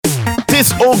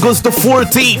This August the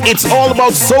 14th, it's all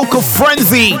about Soca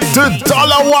Frenzy, the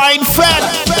Dollar Wine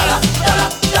Fest.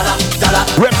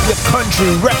 Rep your country,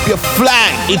 rep your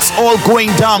flag. It's all going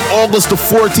down August the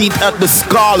 14th at the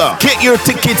Scala. Get your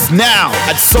tickets now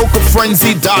at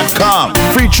SocaFrenzy.com.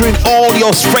 Featuring all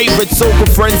your favorite Soca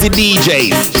Frenzy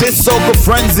DJs. This Soca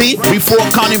Frenzy before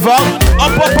Carnival.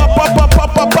 Up, up, up, up, up,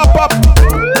 up, up, up, up.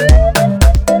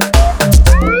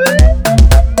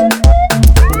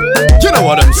 You know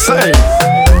what I'm saying?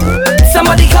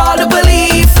 Somebody call the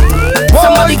police.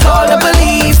 Somebody call the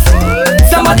police.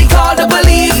 Somebody call the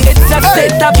police. It's a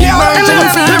state of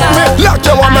emergency now. Lock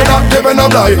your woman up, giving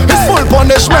a lie. It's full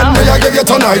punishment, me I give you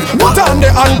tonight. Put on the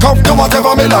handcuff, do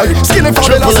whatever me like. Skinny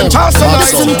fabulous and chance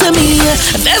tonight. Listen to me,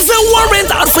 there's a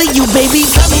warrant out for you, baby.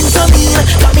 Come in to me,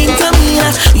 come in to me.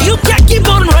 You can't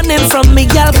keep on running from me,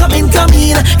 girl. Come in to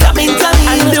me, come in to me.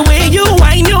 And the way you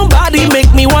wind your body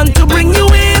make me want to bring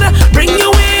you in, bring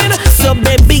you in. So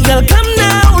baby girl, come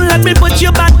now, let me put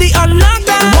your body on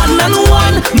lockdown. One on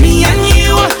one, me and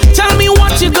you. Tell me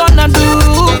what you gonna do.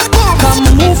 Come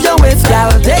move your waist,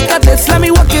 girl. Take a test, let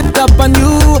me work it up on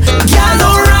you. Girl,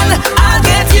 don't run, I'll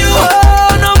get you.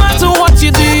 Oh, no matter what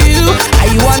you do, I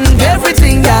want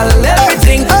everything, girl,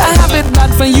 everything. I have it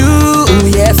bad for you.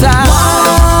 Yes, I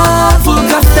want full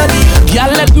custody. Girl,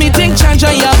 let me take charge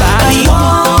of your body.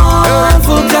 I want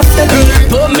full custody.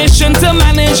 Permission to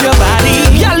manage your body.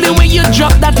 Girl, the way you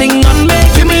drop that thing on me.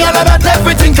 Give me all of that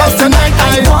everything, cause tonight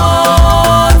I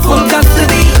want full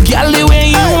custody. Girl, the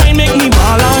way you ain't make me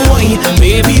ball on why.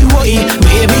 Baby, why,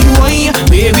 baby, why,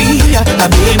 baby,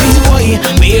 baby, why,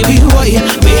 baby, why,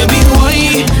 baby,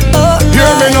 why. Oh,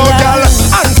 hear me now, girl.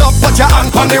 Hands up, put your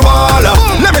hand on the wall.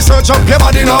 Let me search up your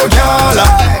body now, girl.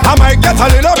 I might get a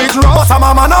little bit rough, but I'm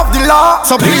a man of the law,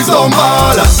 so please don't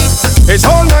ball. It's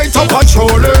all night up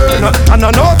patrolling, and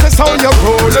I notice how you're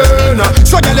rolling.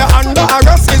 So girl, you're under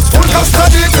arrest, it's full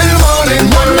custody till morning.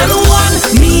 One on one,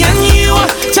 me and you.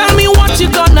 Tell me what you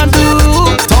gonna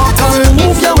do. Talk to me,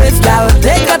 move your waist, girl.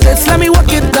 Take a test, let me work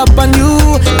it up on you.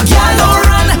 Girl, don't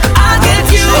run, I'll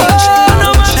get you. Oh,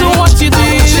 no matter what you do,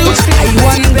 I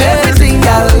want everything,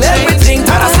 girl, everything.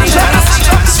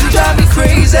 You drive me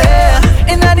crazy.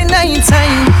 In the night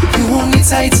time, you hold me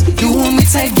tight,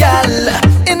 girl.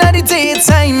 In the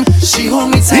daytime, she hold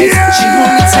me tight, she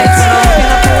hold me tight. In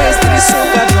a place to the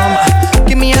soca drum.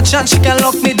 Give me a chance, she can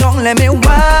lock me down, let me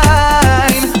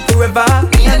whine. Forever,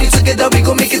 me and you together, we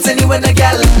gon' make it anywhere,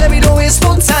 girl. Let me don't waste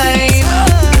no time.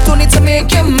 Don't need to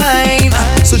make you mine.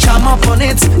 So jam up on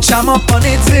it,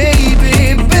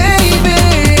 baby, baby.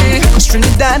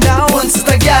 Trinidad, I want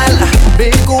the gal.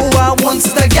 Bego, I want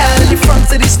the gal. In the front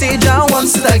of the stage, I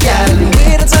want the gal. The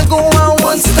way that I go, I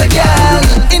want the gal.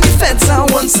 In the fence, I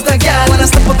want the gal. When I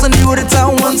step out on the road,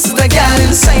 I want the gal.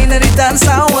 Inside of the dance,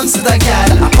 I want the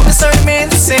gal. I promise I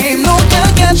remain the same. No girl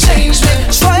can change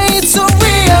me. Try to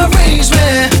rearrange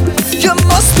me. You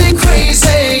must be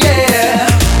crazy, yeah.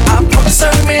 I promise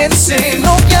I remain the same.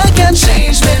 No girl can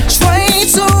change me. Try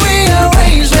to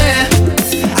rearrange me.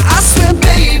 I swear,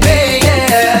 baby,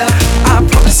 yeah. I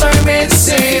promise I remain the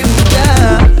same,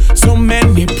 yeah. So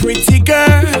many pretty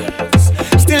girls,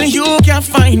 still you can't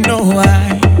find no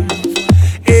wife.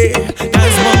 Yeah,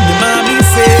 as mommy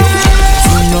said,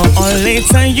 sooner or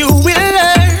later you will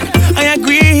learn. I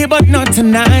agree, but not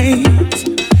tonight.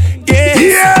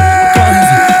 Yeah,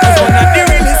 cause one of the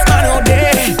realest man out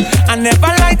there. I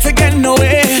never like to get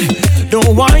nowhere.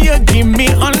 Don't want you give me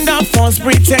under false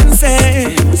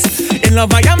pretenses. In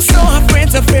love I am so afraid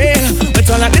to fail, but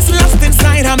all of this lost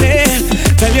inside of me.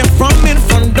 Tell you from in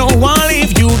front, don't want to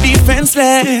leave you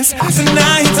defenseless.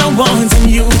 Tonight I'm wanting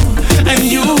you, and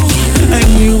you, and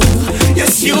you.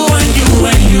 Yes, you and you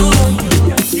and you.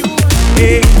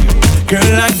 Hey,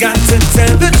 girl, I got to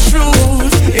tell the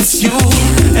truth. It's you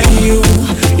and you.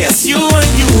 Yes, you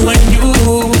and you and you.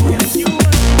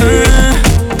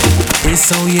 We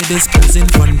saw you discuss in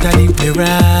front of the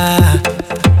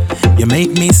mirror. You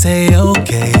make me say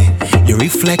okay. Your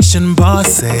reflection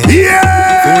bossy. Yeah.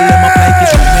 Pull them up like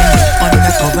it's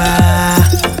undercover.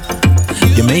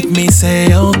 You make me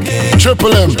say okay.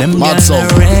 Triple M, them mad song.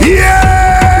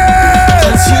 Yeah.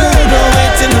 Cause you don't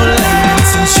wait in no line.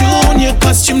 Since you own your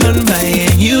costume done by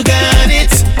and you got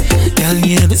it. Girl,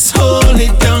 yeah, just hold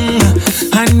it down.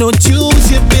 I know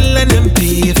choose your bill and then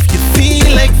pay. If you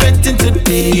feel like venting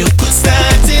today, you could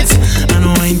start it. And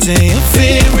wine to your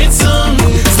favorite song.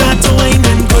 Start to wine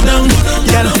and go down.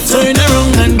 Girl, turn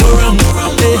around and go wrong.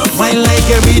 Wine like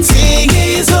everything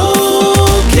is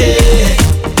okay.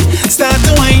 Start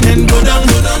to wine and go down.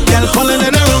 Girl, calling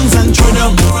in the rungs and throw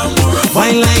down.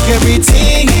 Wine like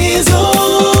everything is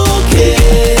okay.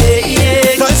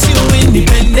 Yeah. Cause you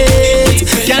independent.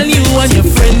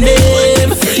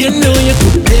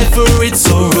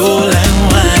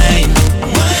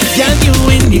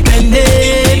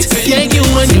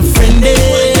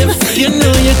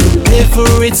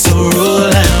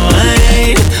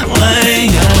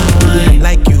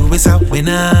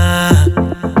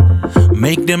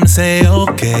 say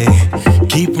okay.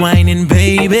 Keep whining,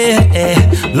 baby.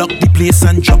 Lock the place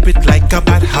and drop it like a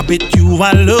bad habit. You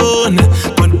alone,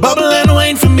 but bubble and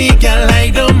wine for me, girl.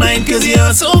 I don't mind, cause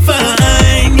you're so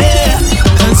fine, yeah.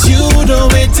 Cause you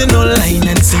don't wait in no line,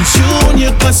 and since you own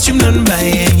your costume done by,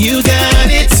 and you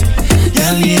got it,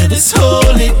 girl, yeah, just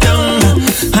hold it down.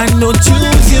 I know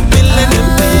choose your bill and the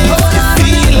pay. You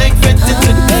feel like better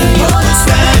today, you can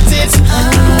start it.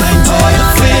 I know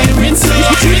your favorite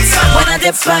secrets. Wanna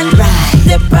dip and ride,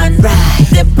 dip and ride,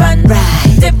 dip and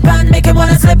ride, dip and make him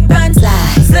wanna slip and slide,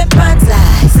 slip and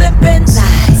slide, slip and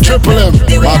slide. Triple M,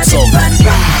 the way I Maxo. dip and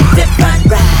ride, dip and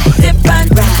ride, dip and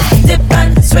ride, dip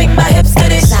and swing my hips to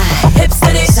the side, hips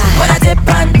to the side. Wanna dip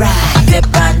and ride, dip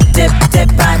and dip,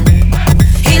 dip and.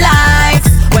 He likes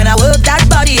when I work that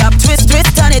body up, twist,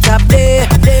 twist, turn it up, there.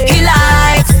 He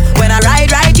likes when I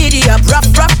ride, ride, giddy up, rough,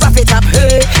 rough, rough it up,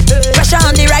 hey. Pressure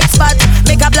on the right spot,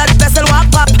 make a blood vessel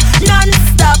walk up,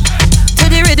 non-stop. To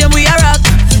the rhythm we are rock.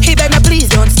 He beg me please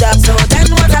don't stop. So then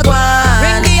what I want?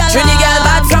 Ring the alarm. Bring the girl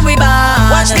back from we bar.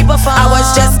 Watch me perform. I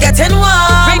was just getting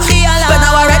warm. Ring the alarm. But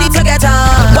now I'm ready to get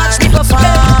on. Watch me perform.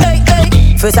 Hey, hey,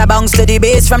 hey. First I bounce to the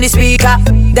bass from the speaker.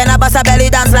 Then I bust a belly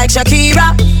dance like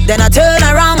Shakira. Then I turn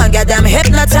around and get them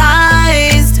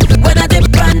hypnotized. When I dip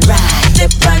and ride,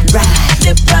 dip and ride,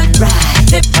 dip and ride,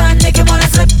 dip and make him wanna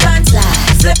slip and slide,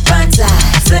 slip and slide,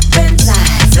 slip and slide,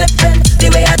 slip and. The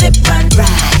way I dip and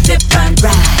ride, dip and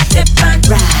ride, dip and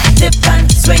ride, dip and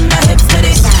swing my hips to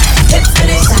the side, hips to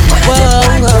the side. When I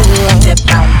dip and ride, dip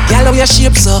and. Girl, how your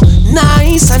shape so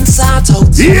nice and sort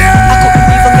out. Yeah. I couldn't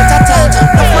even get a tight out.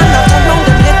 Enough man out around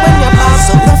them leg when you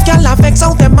pass up. Enough girl a vex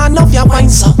out them man love your wine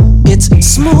so. It's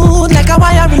smooth like a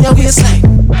wire in your waistline.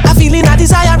 A feeling, a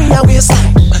desire in your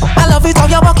waistline. I love it how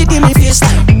you walk it in me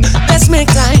FaceTime. Let's make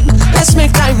time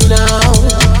now.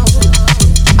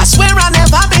 I swear I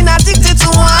never been addicted to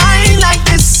wine like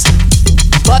this.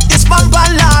 But this bumper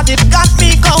lord, it got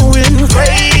me going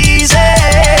crazy.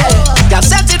 Girl,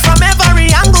 set it from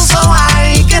every angle so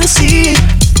I can see.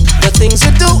 The things you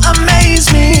do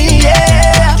amaze me,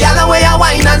 yeah. Girl, the way you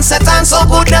wine and set on so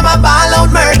good. Them a ball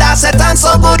out murder, set on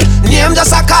so good. Name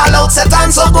just a call out, set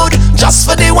on so good. Just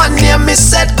for the one name, me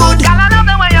said good. Girl, I love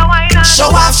the way you wine and show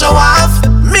off, show off.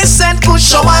 Me said good,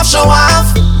 show off, show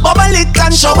off. Bubble it and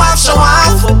show off, show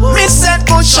off. Me said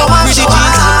good, show off, show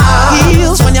off.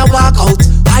 Heels when you walk out.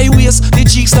 High waist, the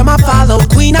cheeks them a fall out.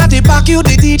 Queen at the back, you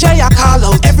the DJ a call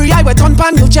out. Every eye wet on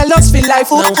pan, you jealous feel like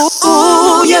ooh, ooh,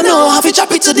 ooh. You know how to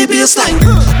chop it to the baseline.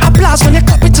 Applause when you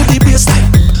clap it to the baseline.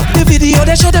 The video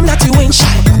they show them that you ain't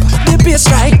shy. The bass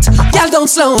right, y'all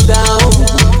don't slow down.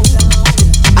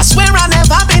 I swear I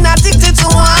never been addicted to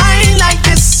wine like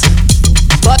this.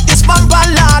 But this bumper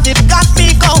lord, it got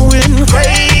me going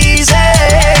crazy.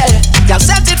 Y'all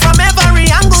set it from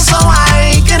every angle so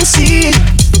I can see.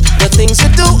 The things you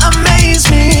do amaze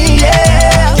me,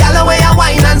 yeah. Y'all the way I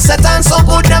wine and set on so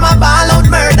good. Them a ball out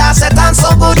murder, set on so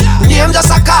good. Name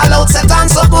just a call out, set on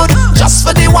so good. Just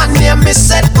for the one name, me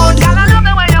said good. Y'all I love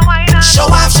the way you wine and show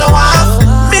off, show off.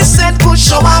 Me said good,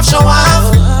 show off, show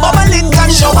off. Bubble it and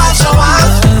show off, show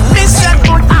off. Me said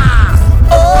good.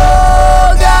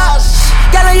 Oh gosh,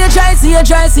 girl, you try, see you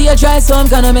try, see you try, so I'm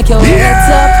gonna make you wet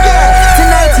up.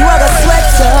 Tonight you are gonna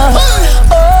sweat up.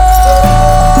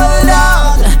 Oh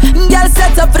Lord, girl,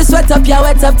 set up for the sweat up, you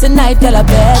wet up tonight, girl, I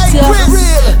bet you.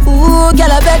 Ooh,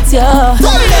 girl, I bet you.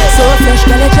 So fresh,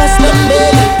 girl, you just love me.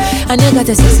 And you got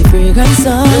a sexy fragrance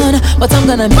on. But I'm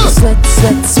gonna make you sweat,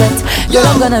 sweat, sweat. Girl,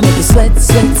 I'm gonna make you sweat,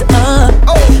 sweat.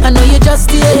 I know you just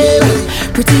here.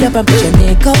 Pretty up and put your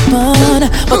makeup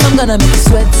on. But I'm gonna make you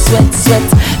sweat, sweat, sweat.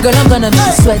 Girl, I'm gonna make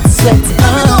you sweat, sweat.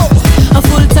 A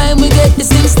full time we get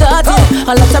this thing started.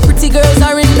 A lot of pretty girls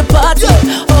are in the party.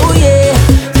 Oh yeah,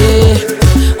 yeah.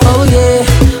 Oh yeah,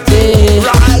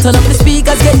 yeah. Turn up the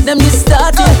speakers, get them this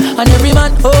started. And every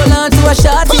man hold on to a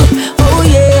shorty. Oh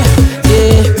yeah,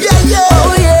 yeah.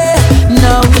 Oh yeah.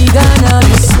 Now we gonna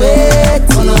be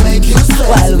sweating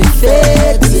while we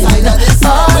fetting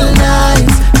all night,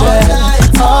 girl,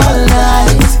 all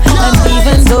night. And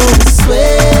even though we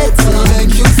sweating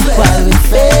while we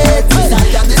fetting,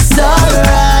 it's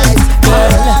alright,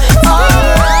 girl,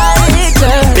 alright,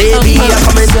 girl. Baby, I'm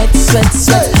coming. Sweat, sweat,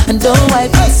 sweat, and don't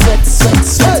wipe it. Sweat, sweat,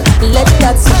 sweat. Let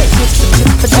that sweat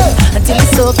drip until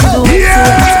it's soaking the wet,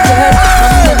 girl.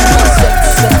 I'm letting you sweat,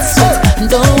 sweat, sweat, and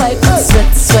don't wipe it.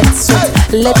 Sweat, sweat, sweat.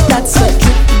 Let that sweat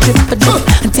drip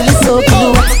until it's soaking the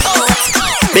wet.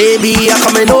 Baby, I'm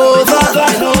coming over.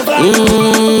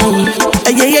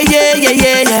 Yeah, yeah, yeah, yeah,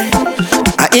 yeah, yeah.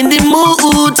 I'm in the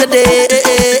mood today.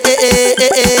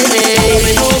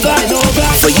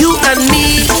 For you and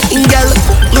me, girl,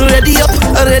 ready up,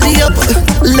 Ready up,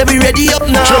 let me ready up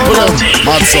now. Triple M,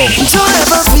 mad song. Don't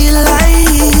ever feel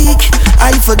like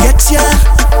I forget ya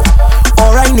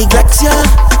or I neglect ya.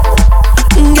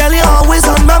 Girl, you're always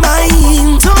on my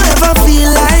mind. Don't ever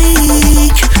feel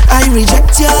like I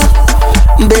reject ya.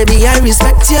 Baby, I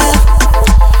respect ya,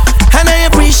 and I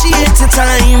appreciate your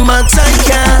time, but I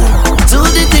can't do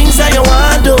the things that you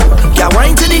want to. Can't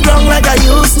wind to the ground like I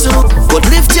used to. Could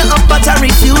lift you up, but I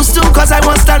refuse to, cause I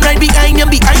want to stand right behind you,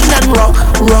 behind and rock,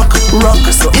 rock, rock.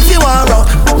 So if you want rock,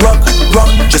 rock,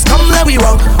 rock, just come let we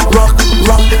rock, rock,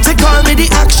 rock. They call me the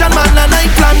action man and I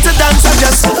plan to dance and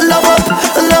just love up,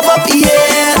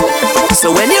 yeah.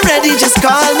 So when you're ready, just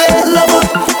call me, love up,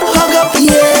 hug up,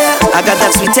 yeah. I got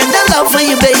that sweet tender love for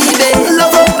you, baby.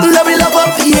 Love up, love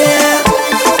up, yeah.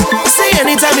 Say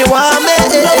anytime you want me,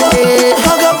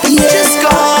 hug up, yeah. Just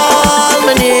call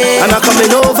my name, and I'm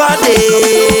coming over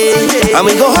there, and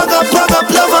we go hug up, love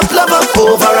up,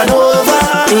 over and over.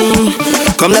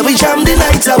 Come let me jam the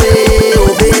night away, oh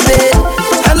baby.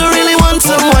 I don't really want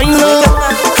some wine, no.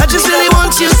 I just really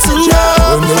want you to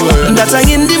know that I'm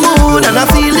in the mood and I'm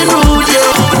feeling rude, yeah.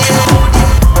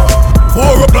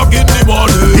 4 o'clock in the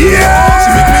morning, yeah. She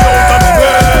make me out of the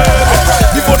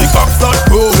bed before the cock start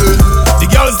crowing. The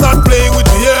girl start playing with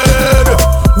me head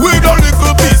with a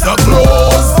little piece of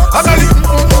clothes and a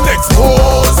little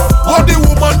expose. What the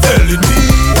woman telling me?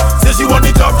 Say she want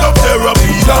the jump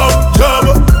therapy, jump,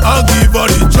 and give her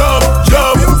the jump.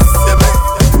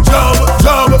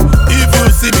 If you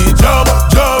see me jump.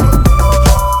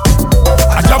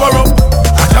 I jab her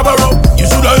up. You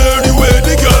shoulda heard the way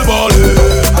the girl ballin'.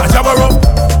 I jab her up.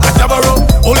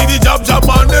 Only the jab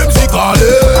man them she call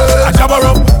it. I jab her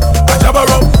up.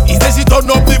 He say she turn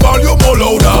up the volume more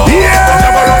louder. Yeah. I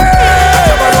jab her up.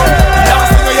 The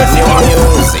last thing I hear she call you.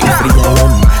 Sing for the girl.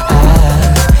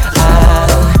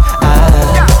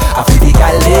 I feel the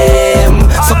girl them.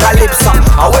 So calypso.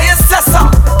 How you say so?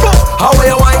 How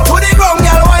you wine to the ground,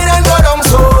 girl? Wine and go down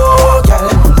so. Girl,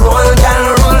 roll.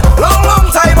 Long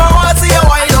time I want to see you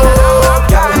wine up.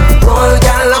 Girl, roll.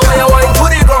 How you wine to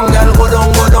the ground, girl? Go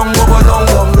down.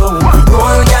 Roll.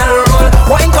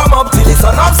 Wine come up till the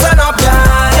sun up,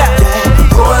 yeah.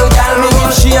 Roll, girl, me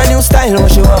give she a new style,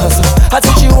 what she wants. I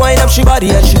teach you wind up she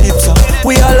body and she lips up.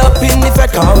 We all up in the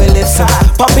fed car, we lips up.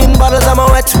 Popping bottles, I'm a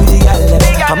wet with the girl.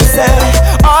 I'm say,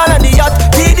 all on the yacht,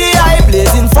 TDI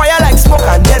blazing fire like smoke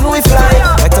and then we fly.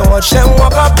 Like to watch them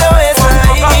walk up the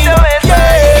waistline.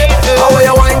 Yeah. How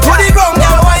you wine to the ground,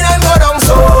 girl, wine and go down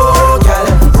so. Girl,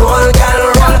 roll.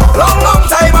 Long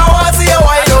time I want to see you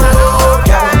wine up.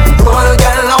 Girl, roll,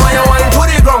 how you wine to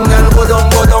the ground, girl, go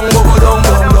down.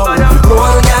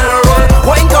 Roll,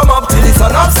 wine come up till the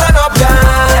sun up,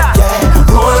 yeah.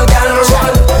 Roll.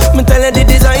 Me tell her the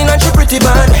design and she pretty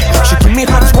bad. She give me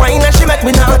hot wine and she make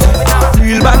me naughty.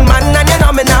 Real bad man and you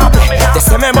know me now. They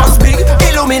say me must big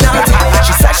Illuminati.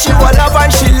 She said she will love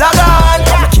and she log on.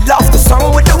 Me kill off the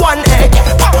song with the one egg.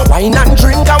 Wine and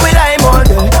drink and we lime all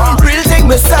day. Real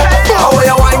thing me say. How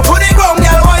you wine to the ground,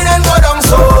 girl, wine and go down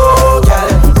so.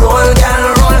 Roll.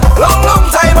 Long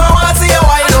time I want to see you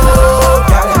wine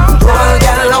up. Roll,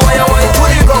 how you wine to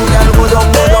the ground, girl, go down.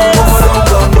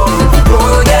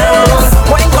 Roll,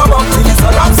 wine come up till the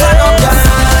sun up, yeah.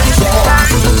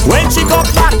 When she cock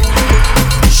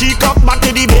back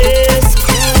to the base.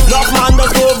 Love man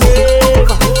does go brave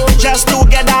just to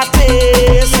get that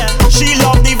taste. She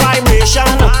love the vibration,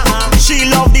 she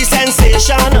love the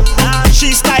sensation.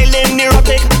 She styling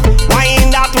erotic,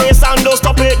 wind that waist and don't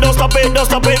stop it.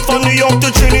 From New York to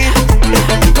Trini,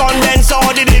 condense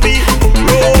all the DB,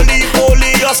 roly,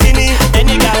 or skinny.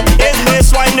 Any guy, it's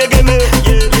bass wine they give me.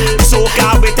 Soak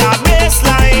her with her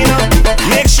bassline,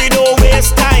 make she don't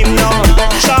waste time now.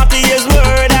 Shorty is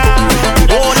murder.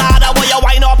 Oh Lord, how you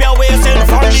wind up your waist in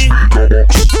front of me.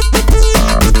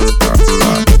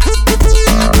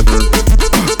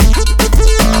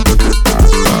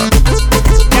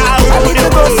 I need to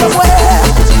go somewhere.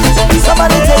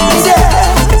 Somebody take me there.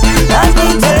 I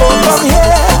need to go from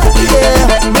here.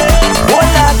 Yeah.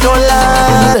 Oh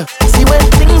Lord. See when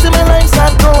things in my life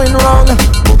start going wrong,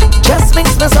 just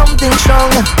mix me something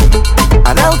strong,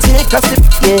 and I'll take a sip,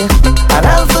 yeah, and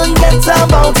I'll forget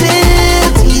about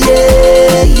it,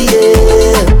 yeah.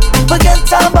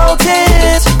 Forget about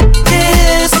it,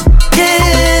 yes.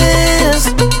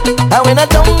 And when I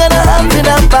don't gonna have it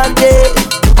a bad day,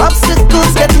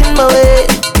 obstacles get in my way,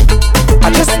 I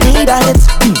just need a hit,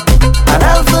 and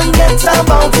I'll forget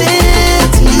about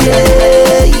it,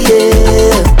 yeah.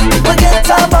 Forget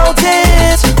about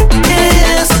it,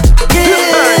 yes.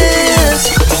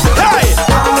 Hey!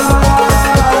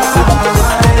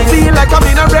 Feel like I'm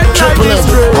in a red light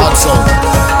district. Hot song.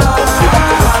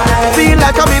 Feel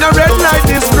like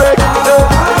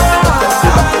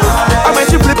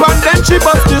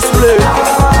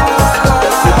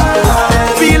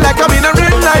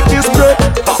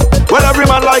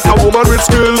life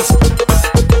skills.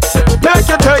 Make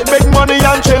you take big money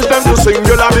and change them to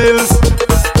singular bills.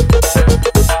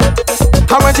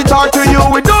 And when she talk to you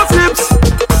with those hips,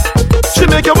 she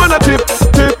make you wanna tip,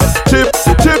 tip, tip,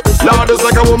 tip. Lord, is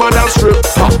like a woman that strip.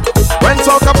 When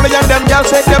soca play and them girls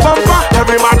shake their bumper,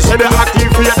 every man say they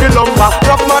activate the lumber.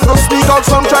 Rough man to speak out,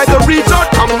 some try to reach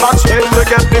out, come back straight to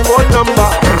get the phone number.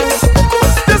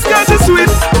 This girl is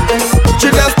sweet, she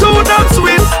just too damn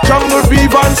sweet. Jungle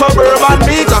fever and suburban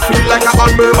meat, I feel like I'm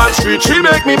on Bourbon Street. She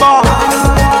make me ball,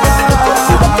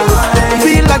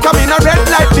 feel like I'm in a red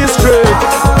light district.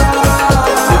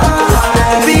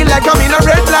 Feel like I'm in a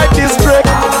red light district.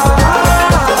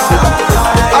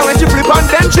 And when she flip and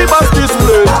then she bust this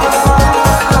split.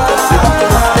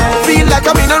 Feel like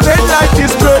I'm in a red light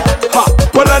district. Ha!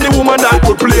 Well, any woman that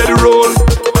could play the role,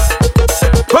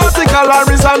 vertical,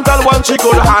 horizontal, one she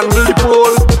could handle the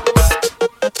pole.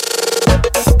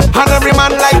 And every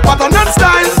man like pattern and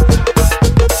style.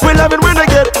 We love it when they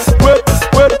get whip,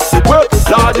 whip, whip.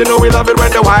 Lord, you know we love it when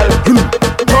they wild.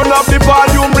 Turn up the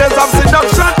volume, raise up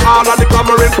seduction. All of the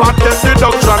covering part get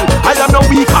deduction. I am no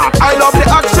weak heart, I love the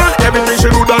action. Everything she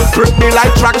do done grip me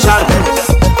like traction.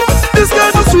 This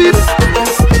girl is sweet,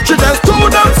 she just too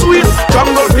damn sweet.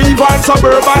 Jungle fever and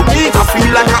suburban heat, I feel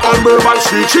like I'm on Bourbon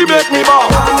Street. She make me ball,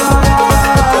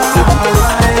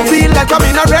 feel like I'm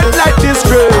in a red light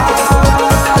district.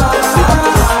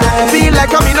 Feel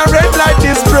like I'm in a red light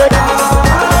district.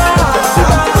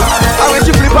 And when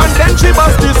she flip and then she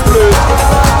bust this split.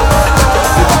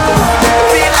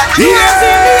 Feel like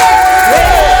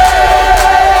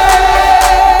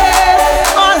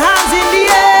All hands in the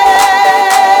air.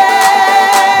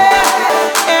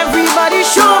 Everybody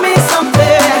show me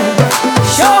something.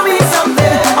 Show me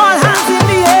something. All hands in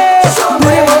the air.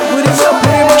 Put it up.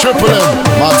 Triple M,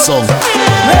 mad song.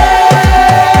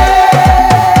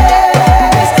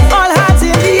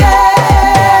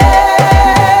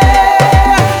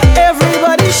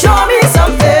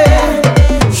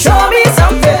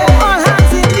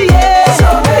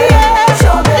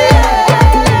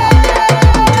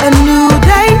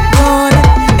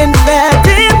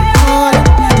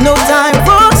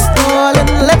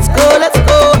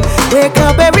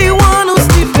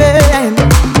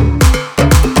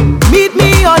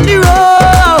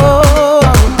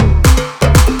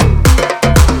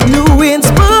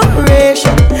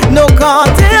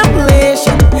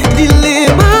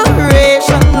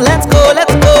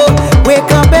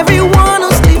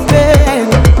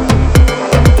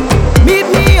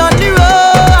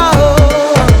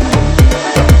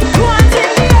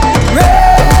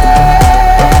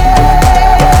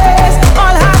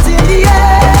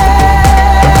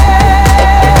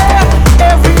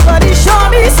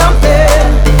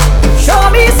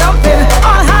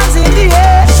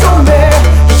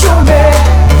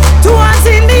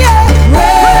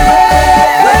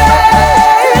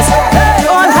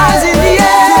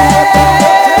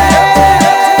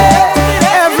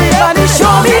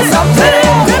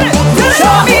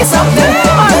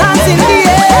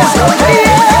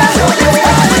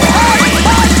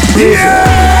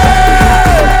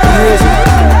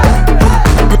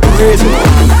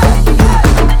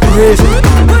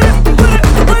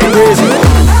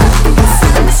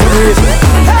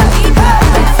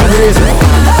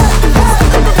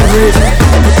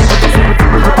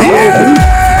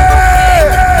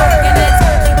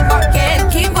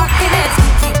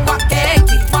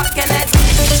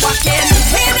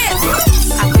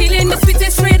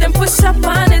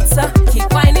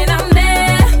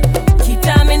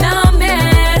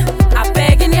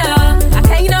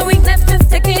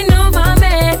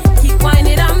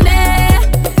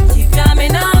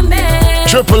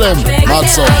 Triple M, mad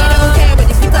song. I don't care what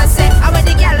the people say. I want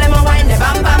the girl, let me wind the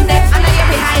bam bam there. I know you're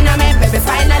behind on me, baby,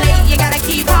 finally. You gotta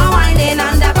keep on winding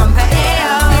on the bumper,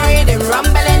 ayo. The rhythm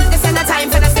rumbling. This ain't the time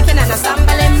for the sticking and the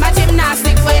stumbling. My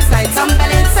gymnastic waistline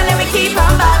tumbling. So let me keep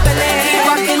on bubbling. Keep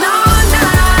walking all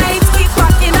night, keep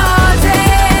walking all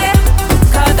day.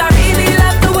 Cause I really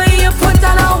love the way you put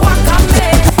on a walk on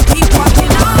me. Keep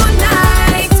walking all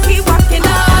night, keep walking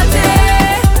all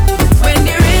day. When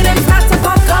the rhythm starts to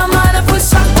pop, come on and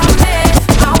push up on me.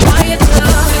 I want you to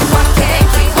keep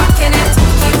walking it.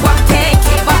 Keep walking,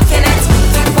 keep walking it.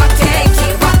 Keep walking,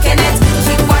 keep walking it.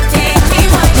 Keep walking, keep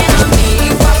walking on me.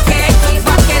 Keep walking, keep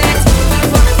walking it. Keep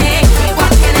walking, keep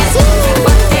walking it. Keep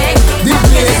walking, keep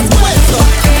walking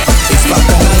it. It's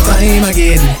bacchanal time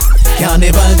again,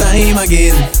 carnival time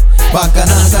again,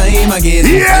 bacchanal time again.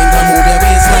 Time to move your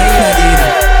waistline again.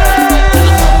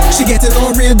 She get it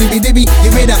on real dibby. The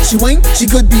way that she whine, she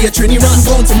could be a Trini. Run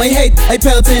going to my head, I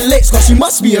felt in legs, cause she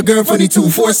must be a girl from the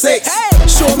 246.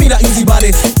 Show me that easy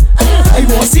body, I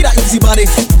wanna see that easy body.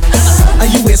 Are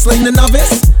you waistline the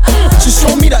novice? She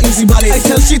show me that easy body, I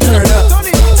tell she turn up.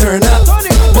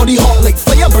 Body hot like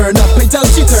fire burn up, I tell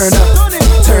she turn up.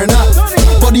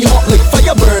 Body hot like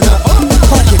fire burn up.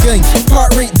 Park your gun,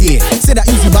 park right there. Say that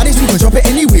easy body, we can drop it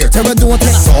anywhere. Tell her don't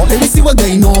text all, let me see what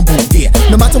going on both there.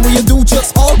 No matter what you do,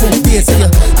 just all both there. Say you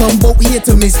come both here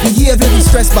to misbehave. If you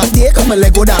stress back there, come and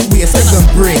let go that way. Say them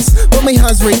brace, put my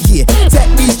hands right here.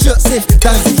 Take these chucks if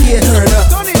that's the here.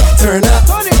 Turn up,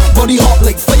 body hot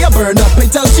like fire burn up. I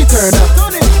tell she turn up,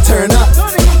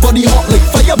 body hot like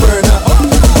fire burn up.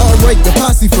 Alright, you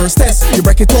pass the first test. You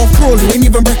break it off crawl, you ain't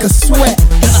even break a sweat.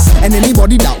 And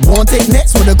anybody that want it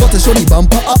next, when I got to show the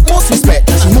bumper up, most respect.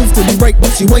 She moved to the right, but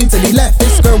she went to the left.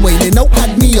 This girl waiting out,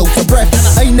 had me out of breath.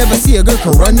 I ain't never see a girl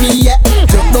can run me yet.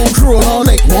 Jump down, crawl all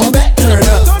night, one back. Turn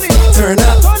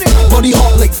up, body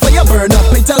hot like fire burn up.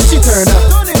 I tell she turn up,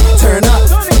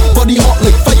 body hot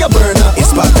like fire burn up.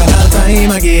 It's bacchanal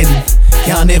time again,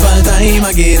 carnival time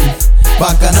again.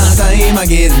 Bacchanal time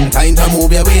again, time to move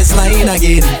your waistline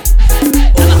again.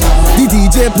 The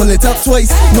DJ pull it up twice,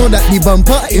 know that the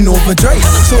bumper in overdrive.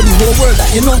 Show the whole world that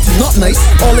you're naughty, not nice.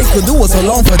 All I could do was hold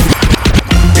on for the.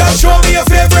 Girl, show me your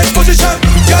favorite position.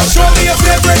 Girl, show me your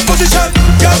favorite position.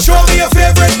 Girl, show me your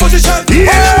favorite position.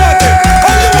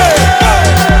 Yeah.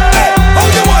 How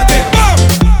you want it?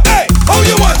 Hey, how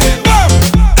you want it?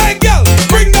 Hey, girl,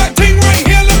 bring that thing right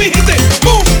here. Let me hit it.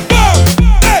 Boom, bam.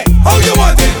 Hey, how you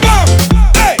want it?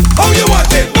 Hey, how you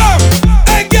want it?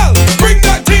 Hey, girl, bring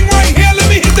that thing right here. Let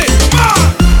me hit it.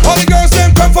 All the girls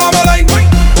them come for my line.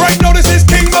 Right now this is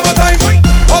King Baba time.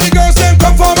 All the girls them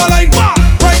come for my line.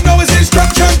 Right now it's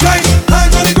instruction time.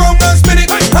 Hands on the ground and spin it.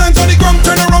 Hands on the ground,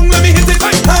 turn around, let me hit it.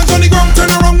 Hands on the ground, turn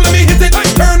around, let me hit it.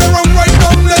 Turn around, right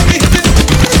down, let me hit it.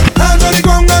 Hands on the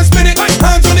ground and spin it.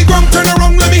 Hands on the ground, turn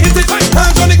around, let me hit it.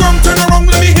 Hands on the ground, turn around,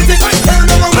 let me hit it. Turn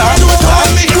around,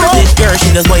 let me hit it. This girl, she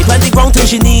just wipe on the ground till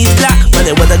she knees black. But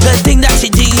it was a good thing that she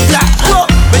jeans black.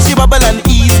 When she bubble and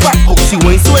ease back, oh she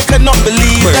waits so I cannot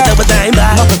believe Bird that. up a dime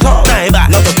back, Not at all, dime back,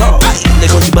 not at all. Look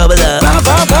how she bubble up.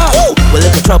 Well,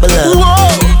 look at trouble up.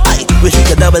 I wish we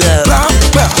could double up.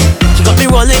 She got me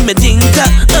rolling my things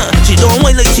up. She don't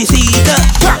wait like she sees up.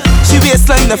 She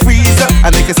waistline the freezer,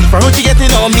 and I can see from how she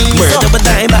getting on me. Bird up a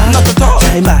dime back, Not at all,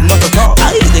 dime back, not at all.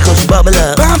 I look how she bubble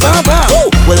up.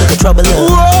 Well, look at trouble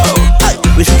up. I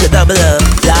wish we could double up.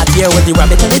 Last year was the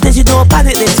rabbit, and it she don't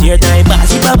panic. This year dime back,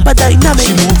 she bump a dynamic.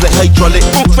 She move like hydraulic,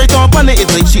 right on on it. It's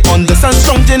like she understands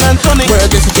strong gin and tonic. Girl,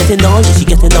 is she getting on? Is she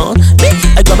getting on? Bitch,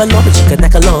 I grab a lump and she can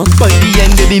knack along. By the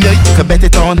end of the night, you can bet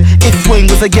it on. If swing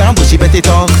was a gamble, she bet it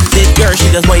on. This girl, she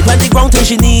just wipe on the ground till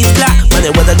she knees black. Man,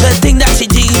 it was a good thing that she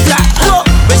jeans black.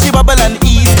 When she bubble and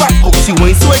ease back, oh she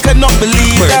waits so I cannot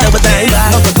believe Bird that. up a dime back,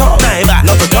 Not at all, dime back,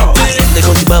 not at all. look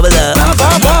how she bubble up.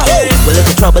 Well, look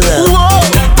at trouble up.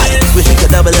 Wish we could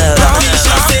double up.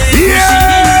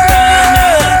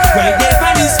 Right there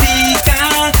by the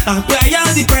speaker, apply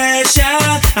all the pressure,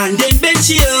 and then bend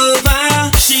she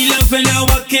over. She love when I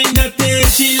walk in the day.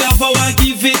 She love how I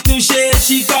give it to she.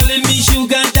 She calling me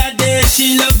sugar daddy.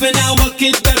 She love when I walk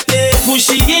in the day. Push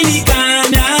she in the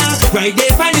corner. Right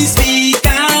there by the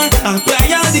speaker, apply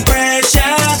all the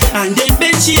pressure, and then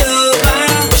bend she over.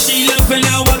 She love when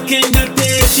I walk in the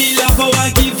day. She love how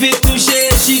I give it to she.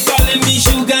 She calling me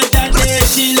sugar daddy.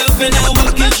 She love when I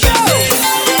walk in the day.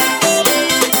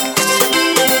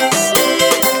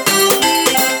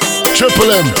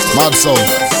 Triple M, Mad Soul.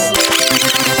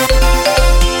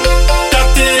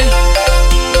 Doctor,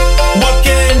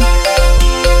 walking.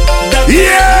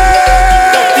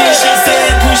 Yeah! Doctor, she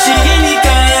said, push it in the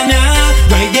corner.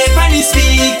 Right there by the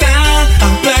speaker.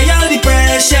 Apply all the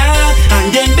pressure,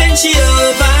 and then bend she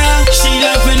over. She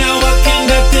love when I walk in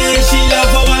the day. She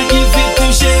love how I give it to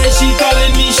she. She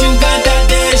calling me sugar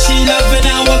daddy. She love when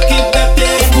I walk in the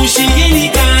day. Push it in the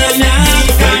corner.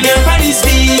 Right there by the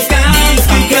speaker.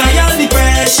 Apply all the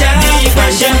pressure,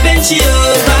 and then bend she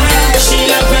over. She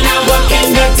love when I walk in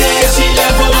the day. She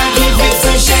love how I give it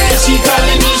to she. She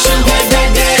calling me sugar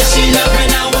daddy. She love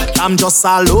when I walk. I'm just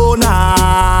a loner.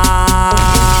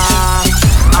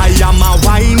 I am a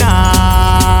whiner.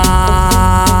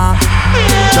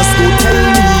 Just don't tell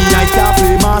me I can't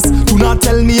play mass. Do not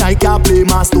tell me I can't play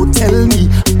mass. Don't tell me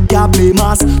I can't play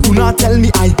mass. Do not tell me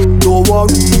I. Don't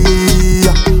worry,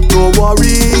 don't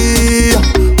worry.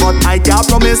 But I can't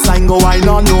promise I ain't go wine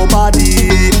on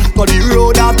nobody. Cause the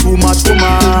road are too much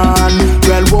woman.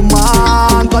 Well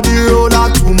woman, cause the road are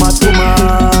too much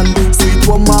woman. Sweet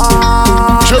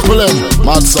woman. Triple M,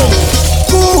 Mad Soul.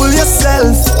 Cool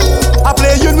yourself,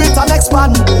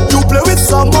 woman, you play with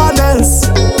someone else.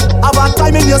 Have a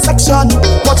time in your section.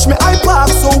 Watch me I park,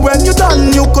 so when you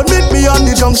done, you could meet me on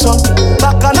the junction.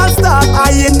 Back and I'll start,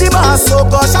 I in the mass, so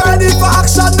gosh, I'm ready for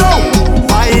action now.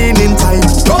 Fine in time.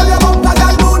 Roll your bumper,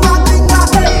 girl, do nothing,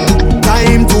 nothing.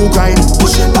 Time to grind.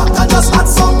 Push it back and just add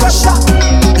some pressure.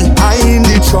 Behind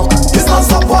the truck, it's not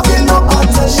stop walking up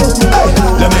attention. Hey,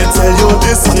 let me tell you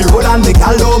this, on the road and the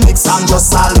gallo mix and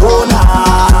just alone.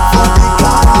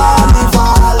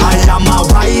 I am a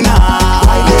whiner.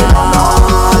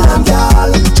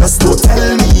 Just don't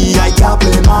tell me I can't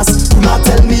play mass. Do not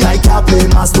tell me I can't play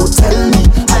mass. Don't tell me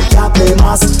I can't play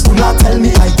mass. Do not tell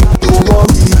me I can't. Don't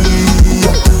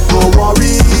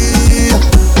worry.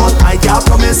 But I can't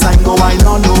promise I know I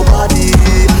know nobody.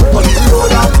 But the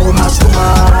road are too much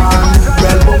woman.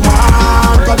 Well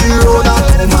woman, but the road are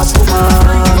too much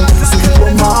woman. Sweet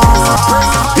woman.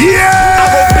 Yeah! I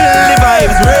go build the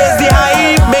vibes, raise the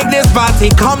hype, make this party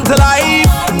come to life.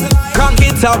 Crank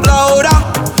it up louder.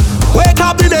 Wake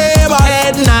up the neighbor,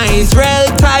 head nice, real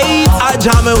tight. I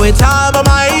jam it with all my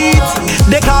might.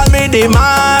 They call me the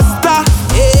master.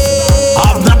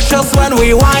 Yeah. Obnoxious when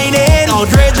we whining,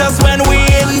 outrageous when we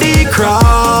in the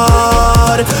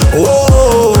crowd.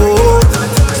 Whoa.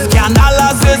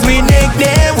 Scandalous is we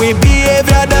nickname, we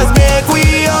behavior does make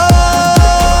we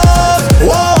up.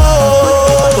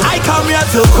 Whoa. I come here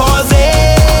to cause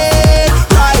it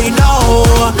right now.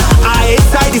 I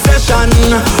inside the session.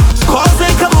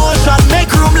 Causing commotion, make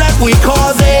room like we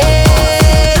cause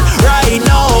it right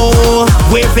now.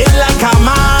 We feel like a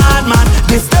madman,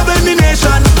 disturbing the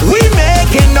nation. We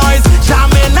making noise,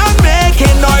 jamming and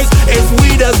making noise. It's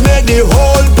we just make the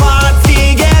whole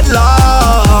party get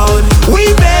loud.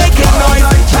 We making noise,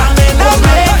 jamming and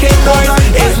making noise.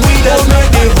 It's we just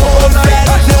make the whole fed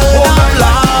turn up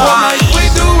loud. All night we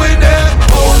doing it,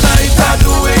 all night I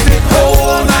doing it,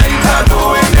 all night I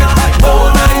doing it,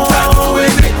 all night I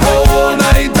doing it. All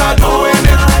night I doing it, all night I doing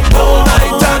it, all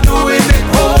night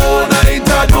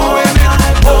I doing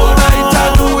it, all night I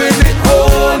doing it,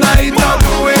 all night I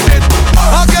doing it.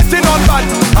 I'm getting on bad,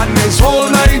 and this whole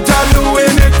night I'm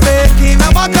doing it. Making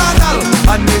a bacchanal,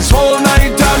 and this whole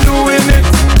night I'm doing it.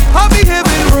 I'm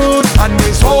behaving rude, and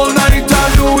this whole night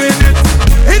I'm doing it.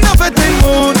 In a fitting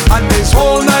mood, and this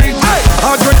whole night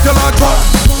I drink till I drop.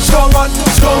 So what?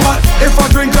 If I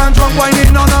drink and drunk,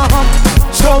 whining on a hump.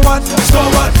 So what?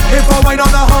 If I wine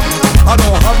on a hump, I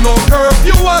don't have no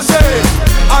curfew, I say.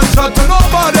 Answer to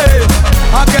nobody.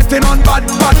 I'm getting on bad. And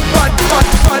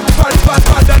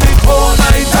it's all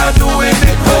night I'm doing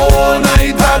it. All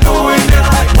night I'm doing it.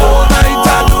 All night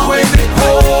I'm doing it.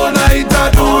 All night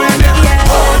I'm doing it.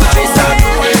 All night I'm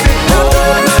doing it.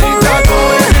 All night I'm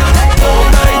doing it. All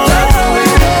night I'm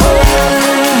doing it.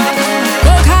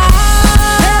 Look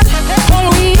hard, all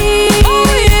we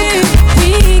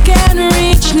can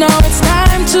reach. Now it's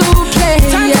time to play.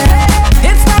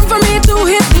 It's time for me to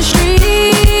hit the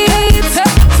streets.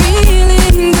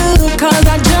 Feeling good 'cause I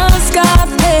just got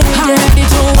paid. I'm ready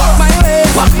to walk my way.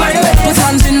 Put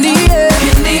hands in the air.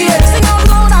 Sing out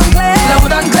loud and clear.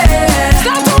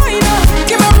 Start to wind up.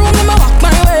 Give me room, let me walk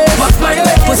my way.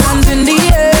 Put hands in the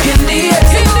air.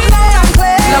 Sing out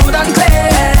loud and clear.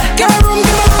 Give me room.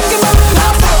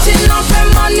 I'm setting up my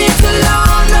money till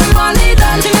all my money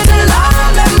done. Till all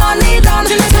my money done.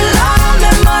 Till all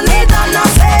my money done. I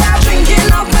say I'm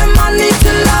drinking up my money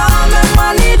till all my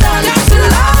money done. Till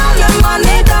all my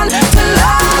money done. Till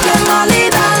all my money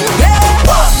done.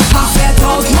 Yeah. I fed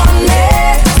out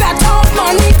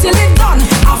money till it done.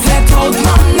 I fed out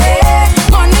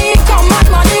money come and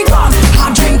money gone. I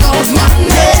drink out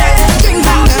money, drink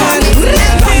out money,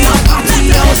 my party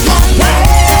out money.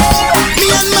 The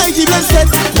Almighty blessed,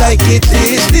 like it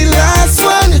is the last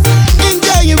one.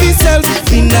 Enjoy yourself,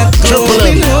 be not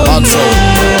going home. I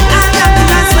got the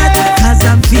last sweat, 'cause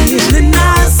I'm feeling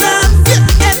awesome.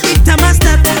 Every time I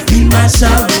step, we mash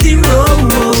up the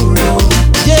road.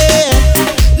 Yeah,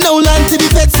 no land to be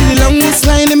fed, see the longest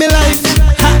line in my life.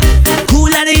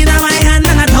 Cooler in my hand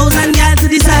and 1,000 girls to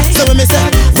the side. So when me say,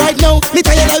 right now, me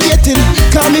tired of waiting,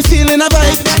 'cause me feeling a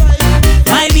vibe.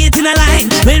 Why wait in a line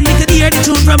when we could hear the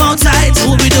tune from outside?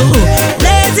 So we do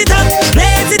blaze it up.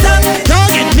 Don't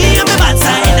get me on my bad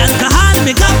side. Alcohol,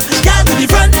 make up, girl to the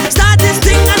front, start it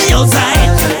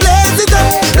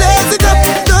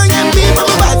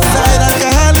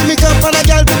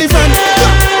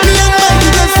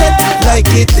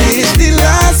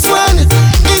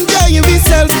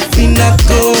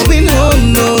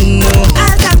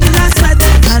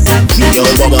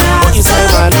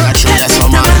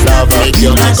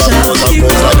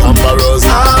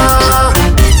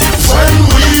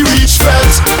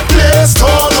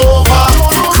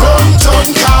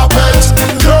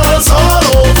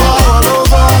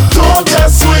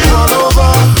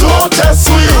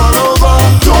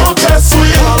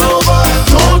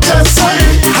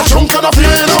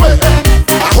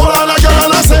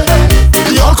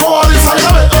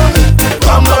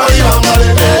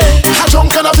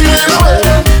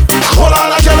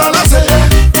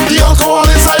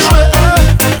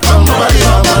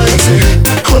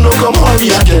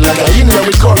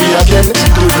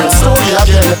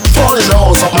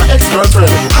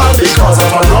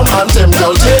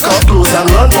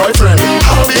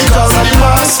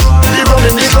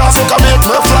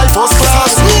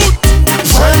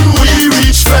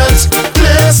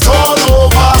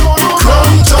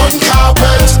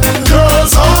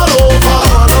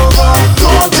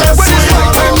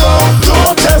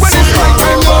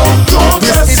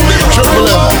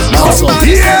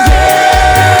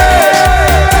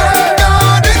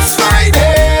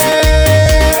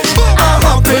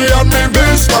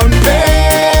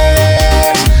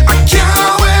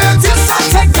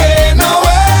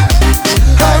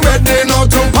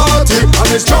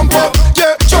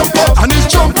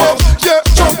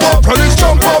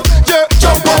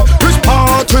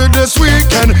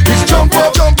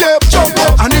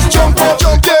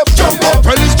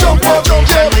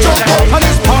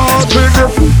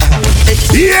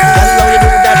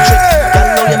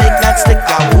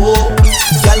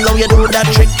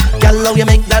that trick, girl, how you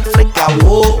make that flick, ah,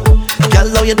 whoa. Girl,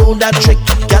 how you do that trick,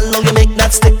 girl, how you make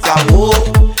that stick, ah, whoa.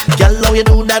 Girl, how you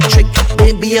do that trick,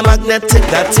 baby, a magnetic.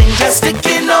 That thing just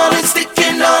sticking on it,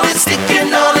 sticking on it,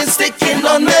 sticking on it, sticking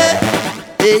on me,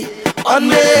 hey, on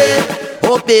me.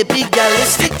 Oh baby girl,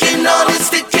 it's sticking on it,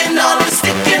 sticking on it,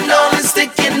 sticking on it,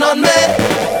 sticking on me,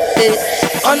 hey,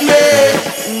 on me,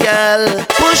 girl.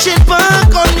 Push it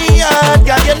back on me hard,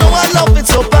 girl. You know I love it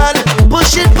so bad.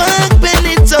 Push it back, bend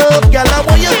it up, girl. I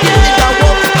want you give me that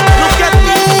walk. Look at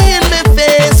me in my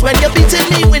face when you're beating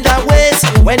me with that waist.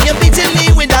 When you're beating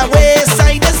me with that waist,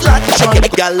 I just like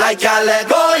girl, like I let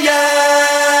go,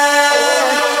 yeah.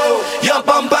 Your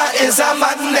bumper is a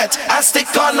magnet. I stick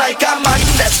on like a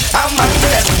magnet, a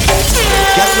magnet.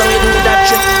 Girl, how you do that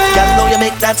trick? Girl, how you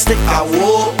make that stick? Ah,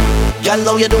 whoa. Girl,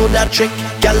 how you do that trick?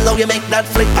 Girl, how you make that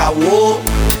flick? Ah, whoa.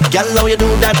 Girl, how you do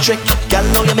that trick? Girl,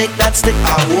 how you make that stick?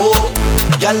 Ah, whoa.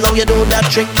 Girl, how you do that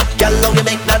trick? Girl, how you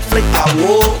make that flick? Ah,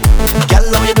 whoa. Girl,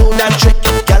 how you do that trick?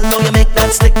 Girl, how you make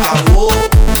that stick? Ah, whoa.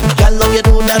 Girl, how you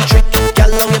do that trick?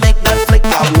 Girl, how you make that flick?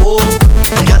 Ah, whoa.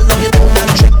 Girl, how you do that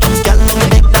trick? Girl, how you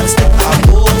make that stick? Ah,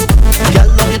 whoa. Girl,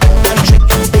 how you do that trick?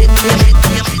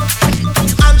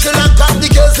 Angela got the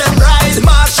girls and ride.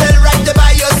 Marshall right there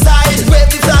by your side. Wave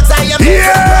the flags, I am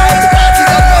pride. Party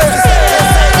don't want to step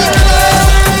inside the club.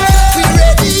 We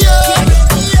ready up.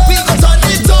 We go turn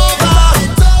it over.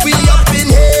 We up in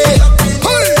here.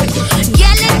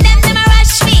 Girl, let them a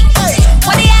rush me.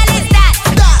 What the hell is that?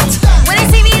 When they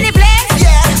see me in the place,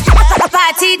 Yeah.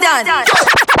 party done.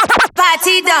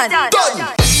 Party done.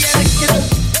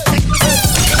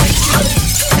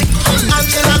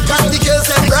 Angela got the girls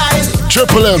and ride.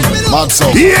 Triple M, Mad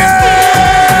Soul.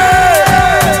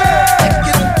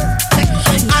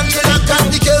 Angela got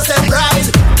the girls and ride.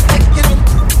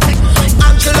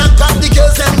 Angela got the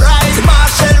girls and ride.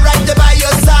 Marshall right there by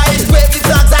your side. Wave the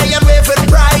flags, I am waving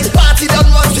pride. Party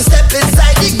done once you step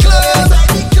inside the club.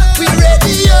 We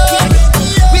ready up.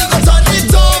 We go turn it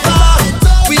over.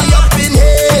 We up in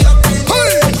here.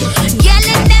 Girl,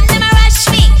 let them a rush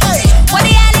me. What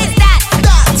the hell is that?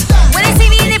 When they see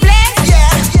me in the place,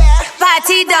 Yeah.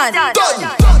 party done. Done.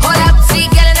 Hold up, sweet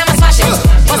girl, and I'ma smash it.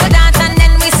 Bust a dance and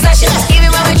then we slash it. Even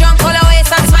when we drunk, hold our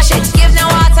waist and smash it. Give no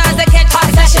water as I catch hot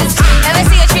sessions. Never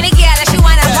see a Trini girl that she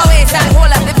wanna her waist and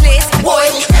hold up the place. Boy,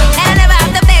 and I never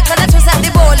have to beg 'cause I twist up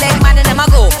the bowl leg, man, and them I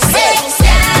go. Hey,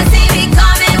 girls see me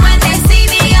coming when they see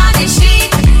me on the street.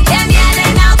 Them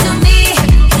yelling out to me,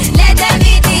 let them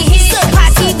beat the heat.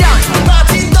 Party done,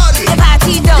 Party done. the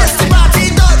party done, Yes, the party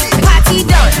done. party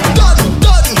done, Done.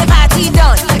 Done. the party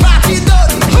done. Party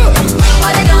done.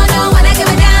 What they don't know when I give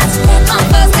a dance, who come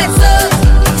first gets served.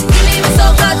 Give me my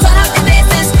soul, turn up the bass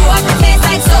and screw up the place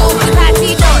like so. Party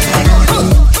done,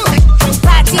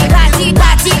 party, party,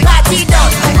 party, party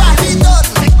done, Party done.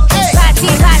 Hey. party,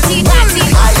 party, party.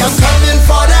 I am coming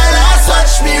for the last,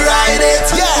 watch me ride it.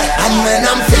 Yeah. And when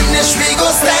I'm finished, we go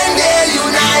stand there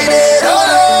united. Oh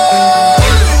Lord.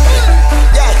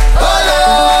 Yeah. Oh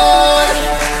Lord.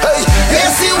 Hey. They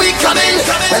see we coming.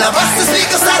 When I bust the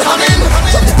speakers start humming.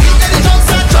 From the beat and the drums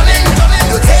start drumming.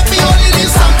 You take me only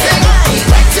leave something.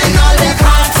 Wrecking all the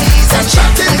parties and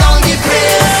shutting down the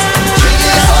place.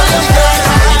 Drinking all the girls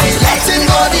and letting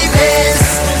go the bass.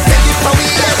 Take it from me,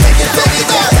 yeah. Take it from me,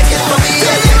 yeah. Take it from me,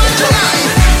 yeah. Take it from me.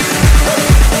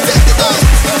 Take it on.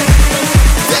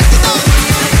 Take it on.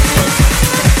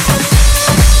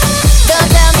 Don't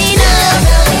tell me no,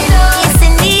 it's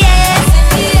in the air.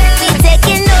 We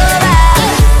taking over,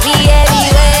 we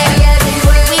everywhere.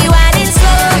 We winding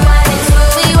slow,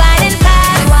 we winding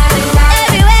fast.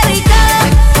 Everywhere we go,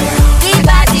 we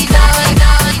party done.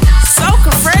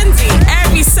 Soca Frenzy,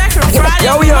 every second Friday.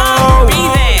 Yo, yo. Be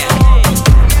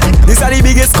there. This are the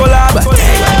biggest collab.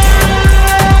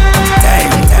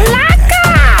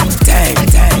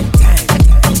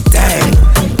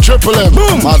 Triple M,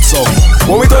 Mad Soul.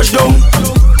 When we touch down,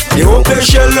 the whole place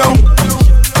shell down.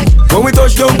 When we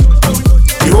touch down,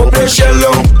 the whole place shell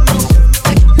down.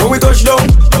 When we touch down,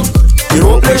 the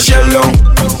whole place shell down.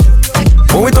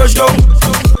 When we touch down,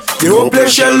 the whole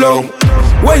place shell down.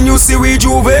 When you see we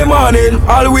Juve morning,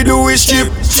 all we do is chip.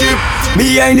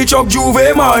 Behind the truck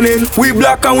Juve morning, we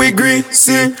black and we green,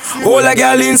 see. All a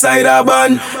girl inside a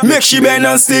band, make she bend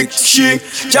and stick, she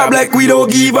job like we don't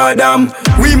give a damn.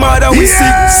 We mad and we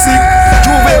sick.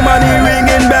 Juve money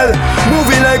ringing bell,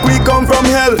 moving like we come from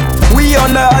hell. We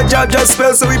under a jab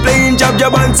spell, so we playing jab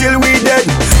until we dead.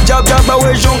 Jab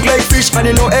away junk like fish, and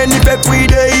you know any pet we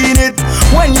dey in it.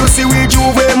 When you see we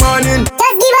Juve morning,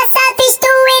 Just give us selfish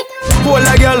to it. hold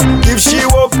a girl, give she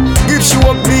up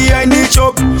behind the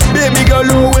truck. Baby girl,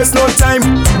 don't waste no time,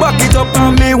 back it up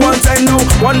and make me one time now.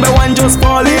 One by one just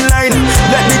fall in line.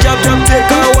 Let me jab take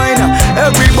a wine.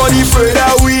 Everybody afraid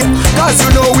that we, cause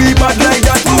you know we bad like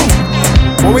that. Boom.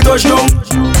 When we touch down,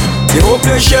 the whole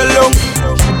place shell down.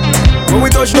 When we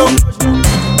touch down,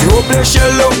 the whole place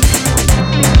shell down.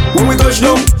 When we touch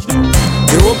down,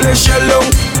 the whole place shell down.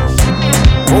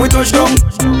 When we touch down,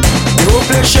 the whole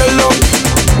place shell down.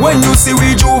 When you see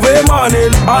we Juve morning,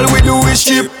 all we do is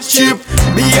chip.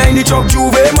 Behind the truck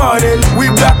Juve morning, we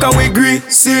black and we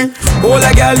greasy. All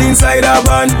a girl inside a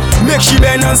van, make she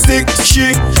bend and stick.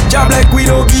 She job like we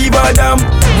don't give a damn.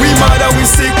 We mad and we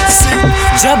sick.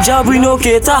 Job we no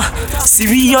cater. See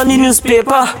we on the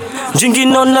newspaper,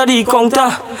 drinking under the counter,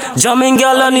 jamming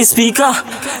girl on the speaker.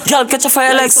 Girl catch a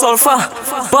fire like sulfur,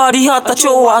 body hot touch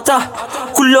your water.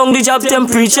 Cool down the job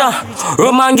temperature.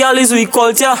 Roman girl is we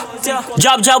culture.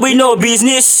 Job we no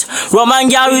business. Roman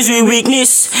girl is we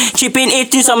weakness. Chipping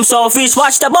it to some selfish.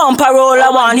 Watch the bumper roll, I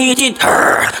want hit it.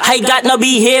 I got no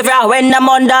behavior when I'm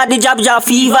under the job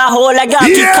fever. Whole I got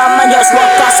to come and just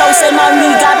walk past. So say man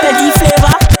we got plenty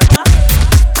flavor.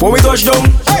 When we touch down,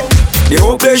 the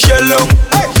whole place shell down.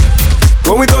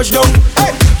 When we touch down,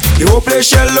 the whole place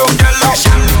shell down.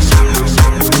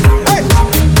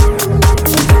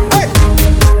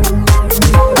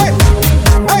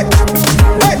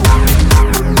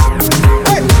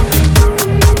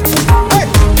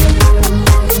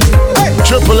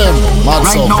 Triple M, mad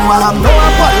right song. now I have no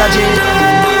apology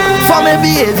for my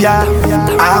behavior.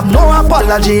 I have no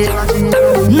apology,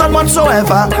 none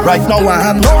whatsoever. Right now I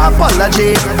have no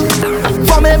apology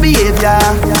for my behavior.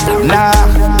 Nah.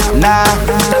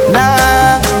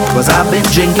 Cause I've been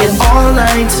drinking all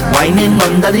night, whining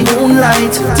under the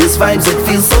moonlight. These vibes, it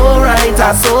feels so right,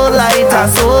 so light.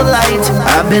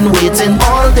 I've been waiting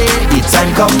all day. The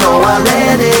time come now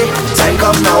already.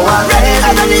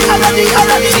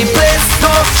 The place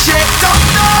don't shake, don't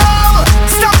know.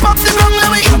 Stop up the wrong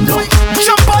way.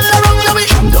 Jump all the wrong way.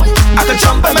 I can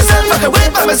jump by myself, I can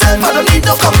wait by myself. I don't need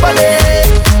no company.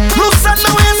 Loose on the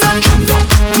waist and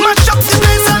match up the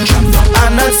place and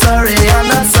I'm not sorry.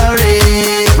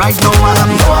 Right now I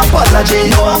have no apology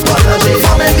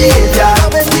for my behavior.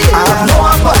 I have no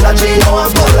apology,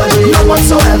 none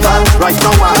whatsoever. Right now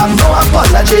I have no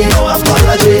apology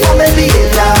for my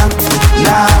behavior.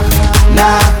 Nah.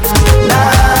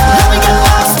 Let me get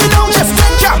lost, you know, just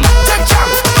take jam.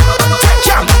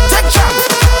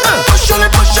 Push on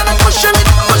it, push back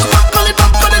on it.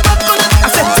 I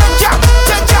said take jam,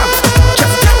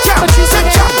 just take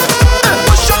jam.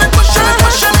 Push on it, push back on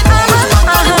it.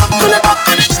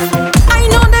 I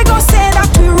know they gon' say that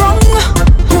we wrong.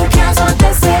 Who cares what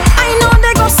they say? I know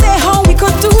they gon' say how we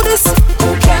could do this.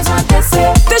 Who cares what they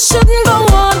say? This shouldn't go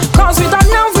on, cause we don't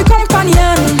have we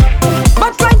companion.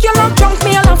 But like you're not drunk,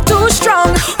 me I love too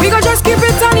strong. We gon' just keep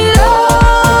it on the low.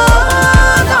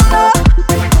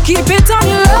 Keep it on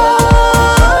the low.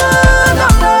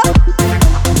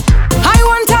 I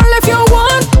want tell if you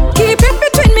want, keep it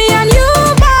between me and you,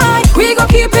 boy. We gon'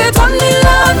 keep it on the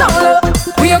low.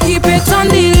 We gon' keep it on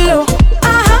the low.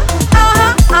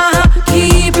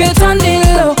 Keep it on the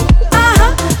low.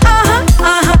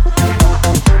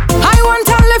 I want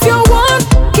tell if you want,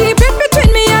 keep it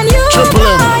between me and you, Triple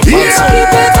M, boy.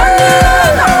 Keep it on the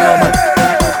low.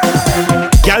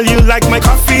 Girl, you like my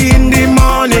coffee in the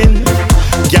morning.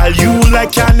 Girl, you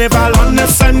like carnival on a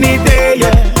sunny day,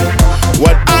 yeah.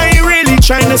 What I really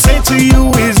trying to say to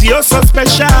you is you're so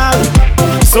special.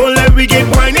 So let me get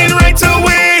whining right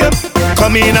away.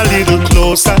 Come in a little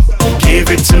closer, give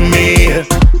it to me.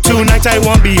 Tonight I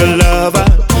won't be your lover,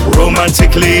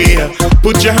 romantically.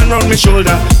 Put your hand on my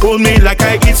shoulder, hold me like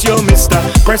it's your mister.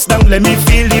 Press down, let me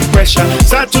feel the pressure.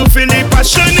 Start to feel the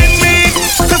passion in me.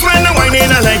 Cause when I'm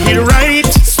whining I like it right.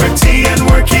 Sweaty and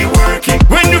worky.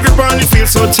 When you grip on it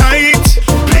feels so tight.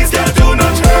 Please girl do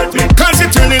not hurt me. Cause you're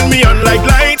turning me on like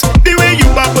light. The way you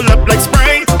bubble up like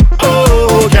Sprite.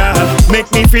 Oh yeah,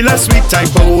 make me feel a sweet type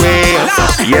of way.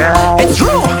 Yeah, it's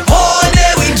true. All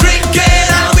day we drinking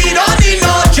and we don't need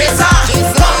no chaser.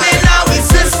 Coming out with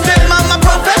system, I'm a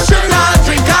professional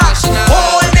drinker.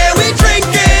 All day we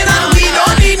drinking and we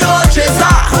don't need no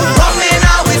chaser. Coming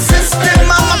out with system,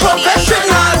 I'm a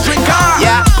professional drinker.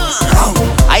 Yeah,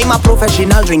 I'm a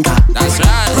professional drinker. That's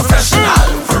right. Professional,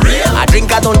 for real. I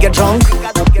drink, I don't get drunk.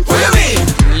 What do you mean?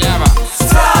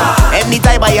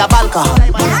 Anytime I have alcohol,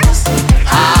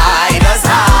 I just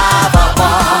have a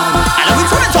ball. And we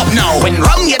turn it up now. When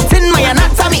rum gets in my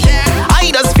anatomy,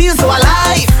 I just feel so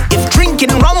alive. If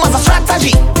drinking rum was a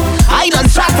strategy, I don't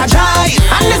strategize.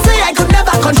 And they say I could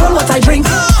never control what I drink.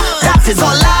 That is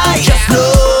all lies. Just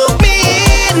look me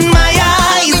in my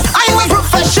eyes. I'm a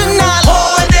professional.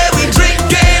 All day we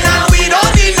drinking and we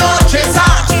don't need no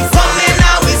chaser.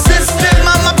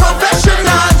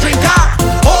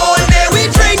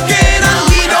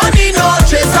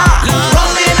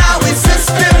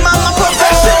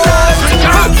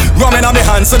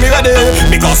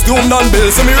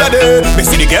 girls see me ready. Me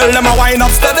see the girl them a wine up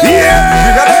steady.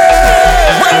 Yeah. Ready?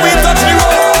 When we touch the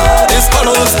road, it's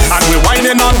colors, and we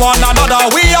whining on one another.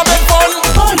 We having fun.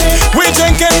 We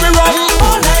drinking, we rum.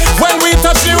 When we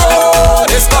touch the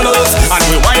road, it's colors, and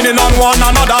we whining on one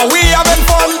another. We having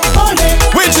fun.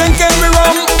 We drinking, we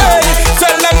rum. Hey,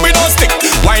 tell them we don't stick.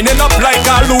 Winding up like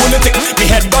a lunatic. Me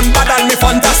head done bad and me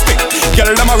fantastic. Girl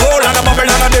them a roll and a bubble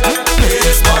and a dip.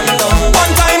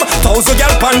 One time, 1,000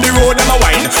 girl on the road them a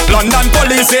wine. London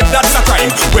police say that's a crime.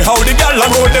 We how the girl a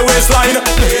roll the waistline.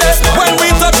 When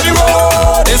we touch the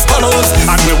road, it's colors,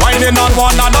 and we whining on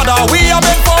one another. We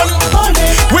having fun.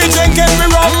 We drinking, we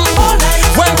rum.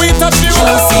 When we touch the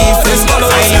road, it's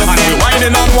colors, and we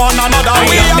whining on one another.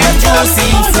 We having fun.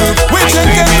 We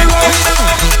drinking, we rum.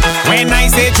 When I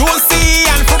say juicy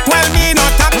and fruit, well me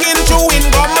not talking chewing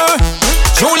gum.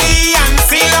 Julie and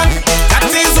Ceylon, that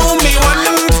is who me want.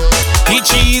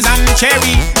 Peaches and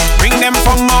cherry, bring them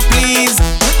from up please.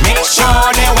 Make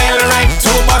sure they well ripe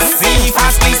too, but see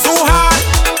fastly so hard.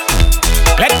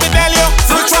 Let me tell you,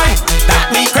 fruit right,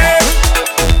 that me crave.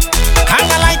 And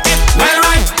I like it, well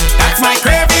right, that's my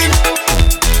craving.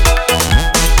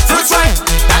 Fruit right,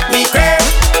 that me crave.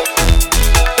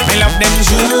 Me love them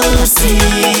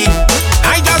juicy.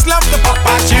 I just love the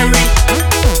papa cherry.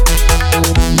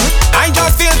 I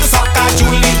just feel the sucker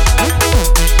Julie.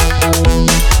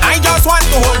 I just want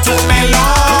to hold two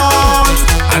melons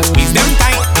and squeeze them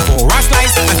tight before I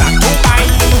slice and start to bite.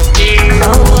 I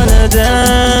wanna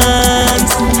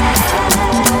dance.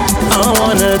 I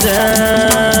wanna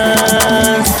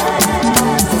dance.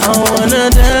 I wanna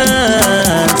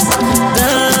dance.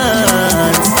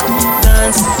 Dance.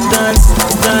 Dance. Dance.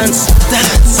 Dance.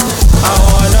 Dance. I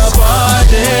wanna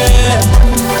party.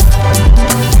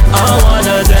 I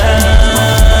wanna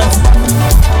dance.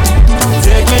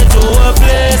 Take me to a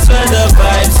place where the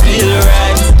vibes feel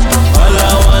right. All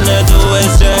I wanna do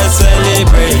is just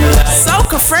celebrate life.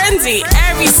 Soca Frenzy,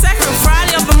 every second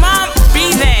Friday of the month,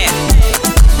 be there.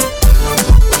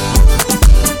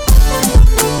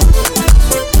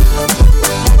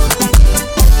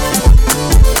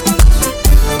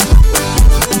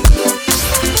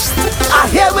 I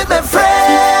here with my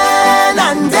friend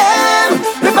and them.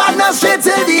 We partner straight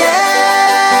till the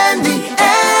end, the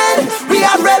end. We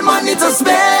have real money to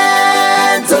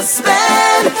spend, to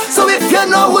spend. So if you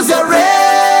know who's your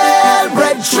real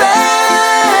brethren,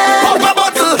 pop a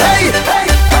bottle, hey, hey,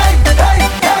 hey, hey,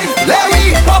 hey. Let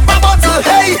me pop a bottle,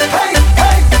 hey, hey,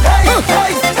 hey, hey,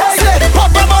 hey, hey. Say,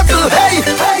 pop a bottle, hey,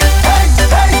 hey, hey,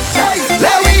 hey, hey.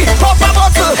 Let me pop a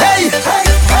bottle, hey, hey,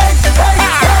 hey, hey,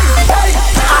 hey.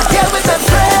 I here with a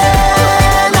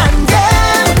friend and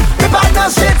them. We partner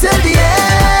straight till the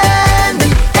end, the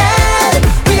end.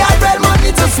 We have real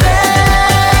money to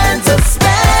spend, to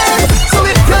spend. So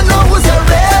if you know who's your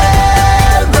real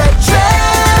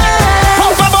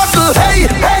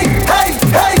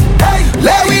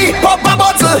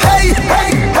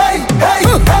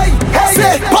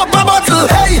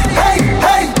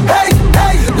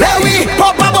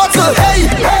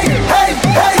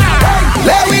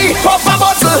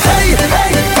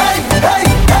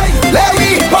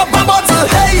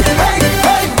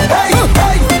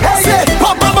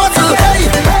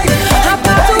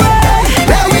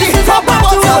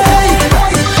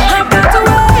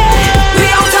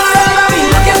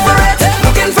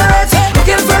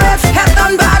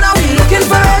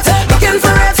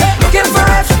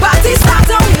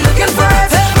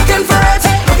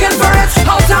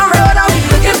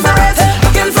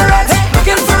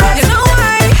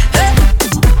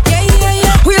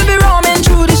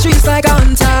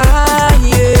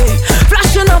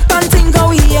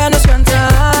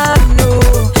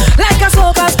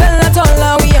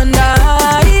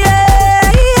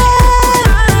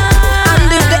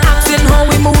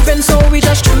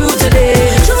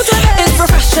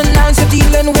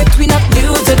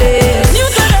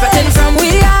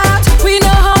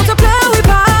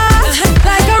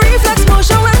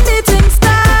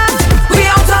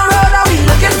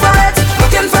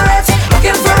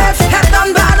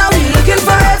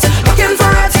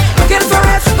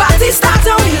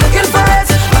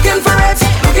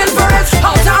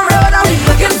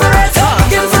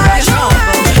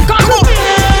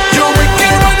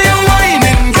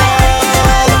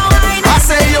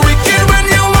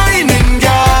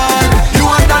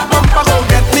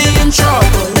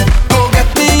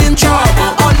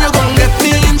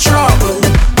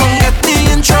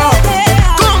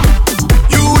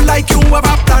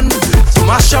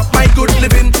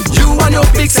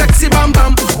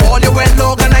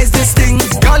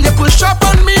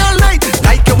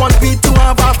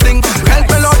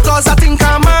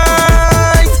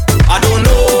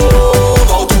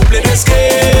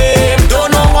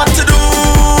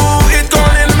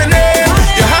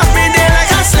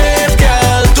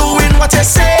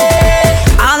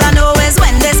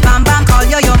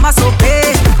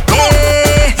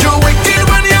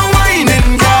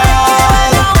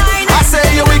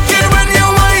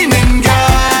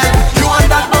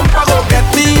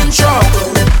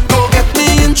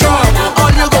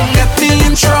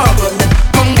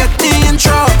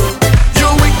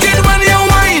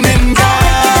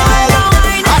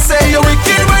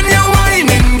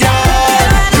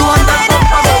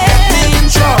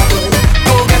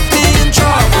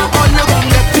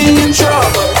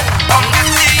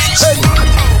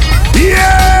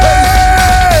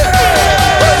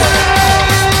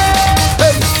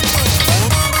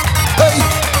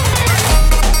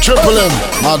Triple M,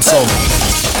 mad song.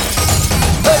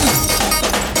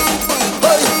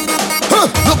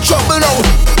 Look trouble now.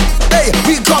 Hey,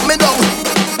 we coming down.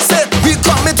 Say, we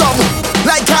coming down.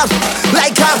 Like a.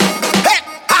 Hey,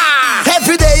 ha.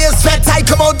 Every day is sweat. I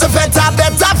come out to sweat. I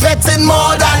better sweating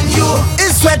more than you.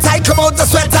 It's sweat. I come out to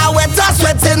sweat. I wetter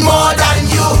sweating more than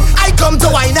you. I come to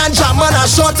wine and jam and I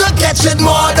short to catch it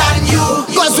more than you.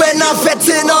 Cause when I'm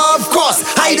fetting, of course,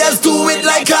 I just do it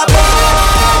like a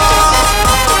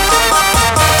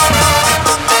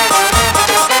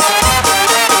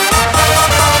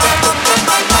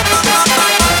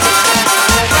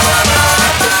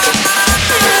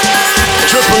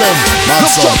Triple M, mad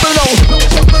look song. trouble now.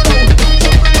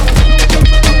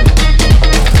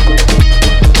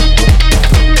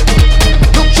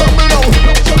 Look trouble now.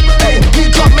 Hey, we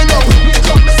coming down.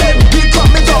 Say, we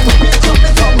coming down.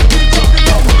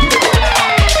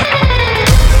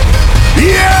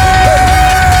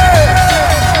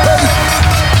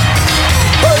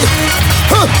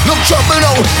 Look trouble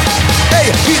now. Hey,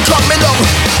 we coming down.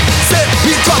 Say,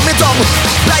 we coming down.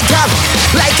 Like a.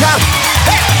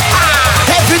 Hey,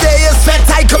 ah. Every day is sweat.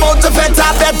 I come out to sweat.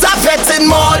 I better sweating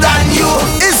more than you.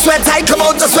 It's sweat. I come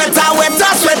out to sweat. I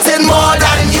wetter sweating more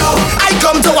than you. I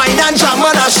come to wine and jam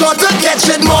and I short to catch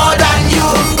it more than you.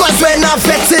 Cause when I'm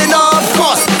fetting, of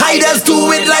course, I just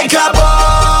do it like a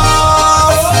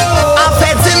boss. I'm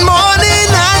fetting morning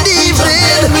and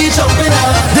evening.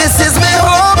 This is my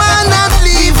home and not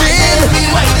leaving.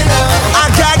 I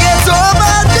can't get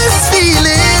over this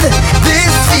feeling.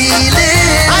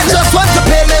 I just want to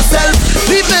pay myself.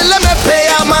 Leave me, let me pay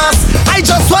a mass. I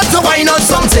just want to wine on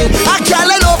something. I can't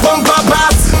let no bumper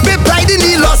pass. Me pride in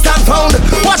the lost and found.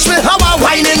 Watch me how I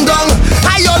whining down.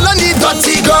 I only need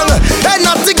dirty gun. And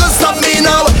nothing can stop me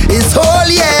now. It's whole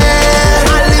year.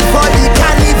 I live for the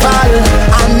carnival.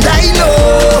 And I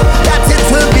know that it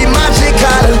will be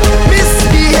magical.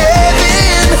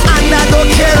 Misbehaving and I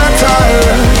don't care at all.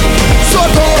 So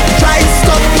don't try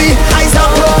stop me. I'm a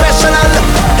professional.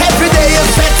 Every day is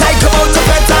sweat. I come out to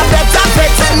sweat. I better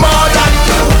sweating more than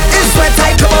you. It's sweat.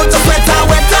 I come out to sweat. I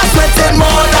wetter sweating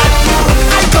more than you.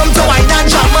 I come to wine and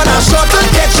jam and I short to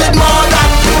catch it more than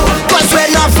you. Cause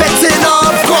when I'm fetting,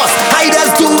 of course, I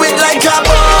just do it like a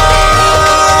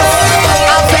boss.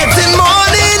 I'm fetting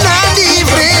morning and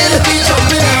evening.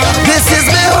 This is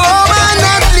my home and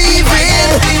not leaving.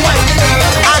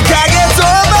 I can't get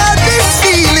over this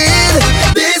feeling.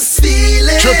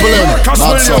 Triple M,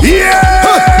 mad song.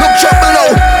 Look trouble now.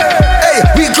 Hey,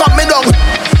 we coming down.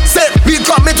 Say, we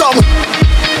coming down.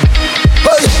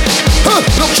 Hey,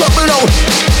 look trouble now.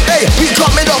 Hey, we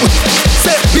coming down.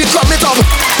 Say, we coming down.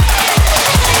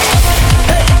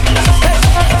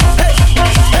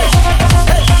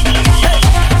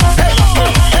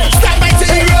 Stack my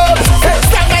tea rope.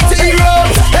 Stack my tea rope.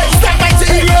 Stack my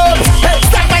tea rope.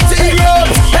 Stack my tea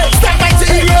rope. Stack my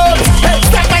tea rope. Stack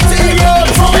my tea rope. Stack my tea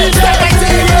rope. Stack my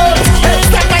tea rope.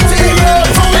 Stack my tea rope.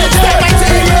 Stack my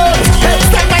tea rope.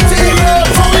 Stack my tea rope.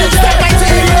 Stack my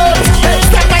tea rope.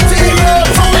 Stack my tea rope.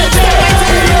 Stack my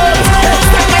tea rope.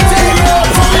 Stack my tea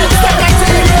rope.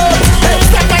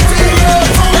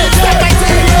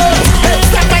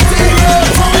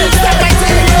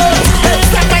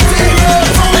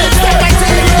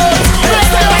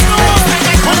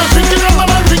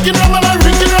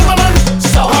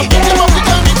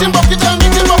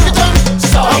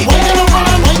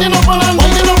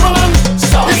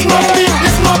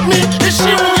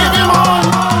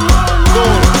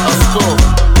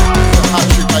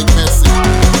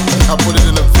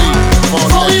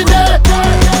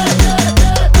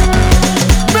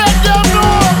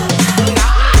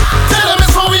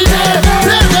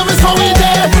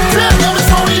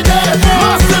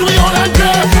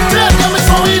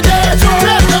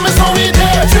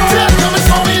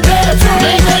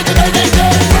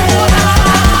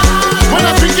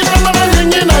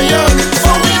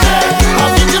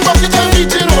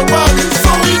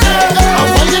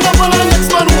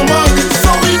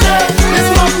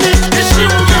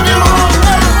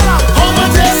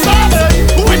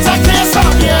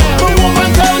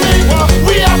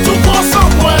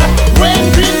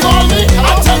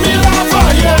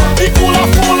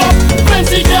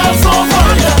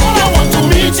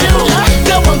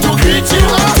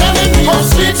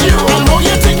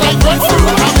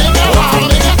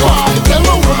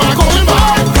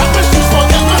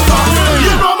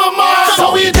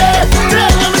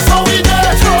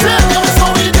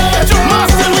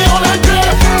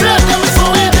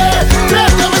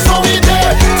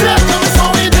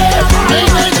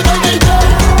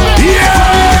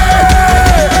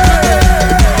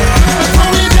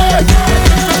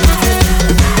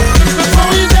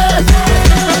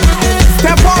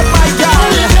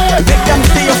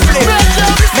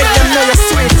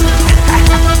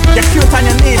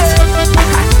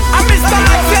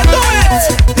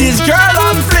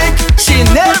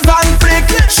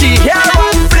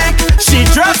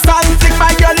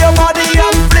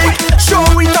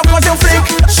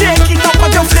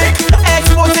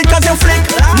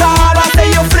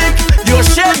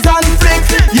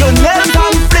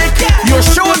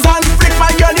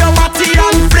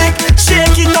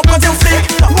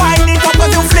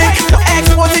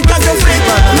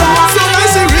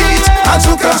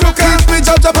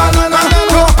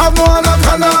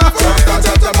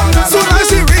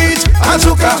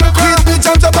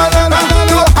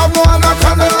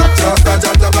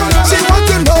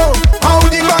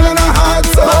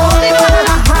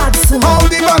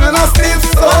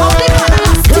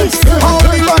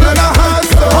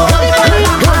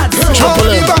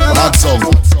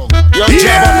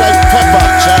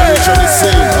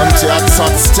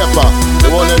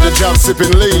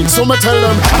 sipping lean. So me tell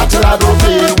them, I tell her don't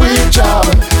play with job.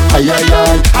 Ay ay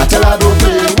ay, I tell her don't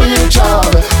play with job.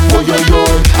 Oh yo yo,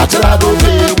 I tell her don't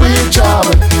play with job.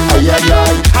 Ay ay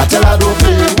ay, I tell her don't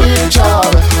play with job.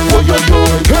 Oh yo yo,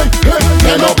 hey hey,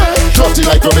 man up, dirty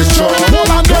like a bitch job.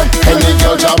 Any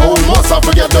girl job who must have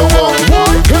forget the wall.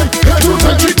 2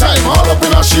 3 time all up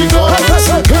in her she go.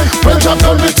 When job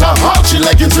done with her heart, she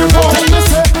leggings revolt.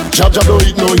 Job don't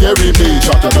eat no hairy me.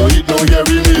 Job don't eat no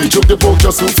hairy me. Choke the pork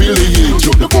just to feel the heat.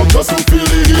 Choke the pork just to feel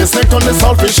the heat. You snake on the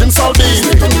saltfish in Saltbean.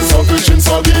 Snake on the saltfish in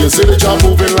Saltbean. You see the job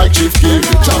moving like Chief Keef.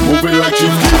 Job moving like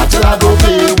Chief Keef. I tell her don't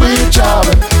play with job.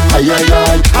 Ay ay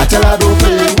ay. I tell her don't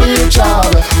play with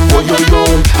job. Oh yo yo.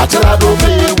 I tell her don't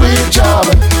play with job.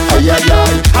 Ay ay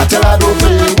ay. I tell her don't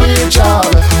play with job.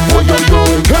 Oh yo yo.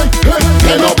 Hey hey.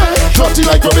 Pen up, dirty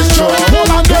like a bitch job.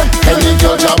 Any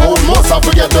girl job who must have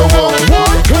forget the wall.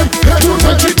 2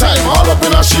 3 time all up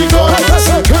in her she go.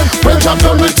 When job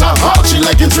done with her heart, she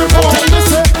leggings revolt.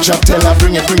 Job tell her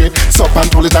bring it, sup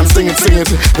and pull it and sing it.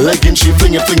 Leggings she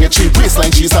fling it, she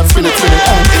waistline she start spin it.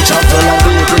 Job tell her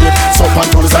bring it, sup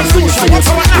and pull it and sing it.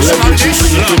 Leggings she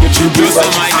fling it, she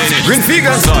waistline. Green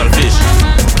figure.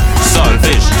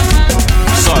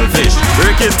 Saltfish.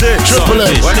 Break it there. Triple M.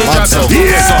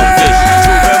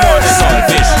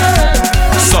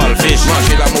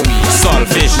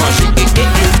 Saltfish.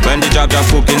 When the job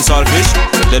cooking saltfish,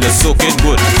 then they soak it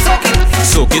good.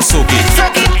 Soak it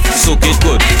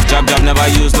good. Job never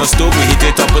use no stove, we heat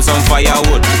it up with some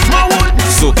firewood.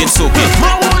 Soak it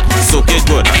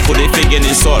good. Put the pig in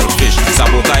the saltfish,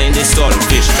 sabota in the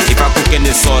saltfish. If I cook in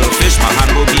the saltfish, my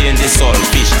hand will be in the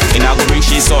saltfish. And I go bring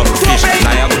she saltfish,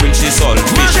 now I go bring she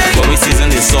saltfish. When we season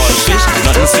the saltfish,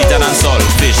 nothing sweeter than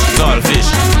saltfish.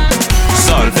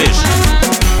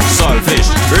 Saltfish.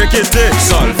 Break it there.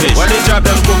 Saltfish. When the job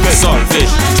them cook it.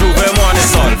 Saltfish. Tuve morning.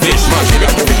 Saltfish.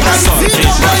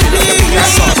 Saltfish.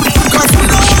 Cause we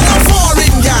don't want a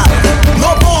foreign gal,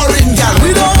 no boring gal.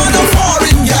 We don't want a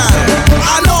foreign gal,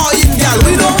 annoying gal.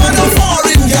 We don't want a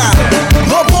foreign gal,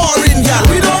 no boring gal.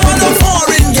 We don't want a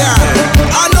foreign gal,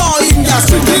 annoying gal.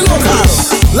 Strictly local,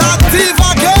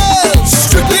 Lativa girl,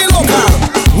 strictly local.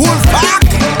 Wolfpack,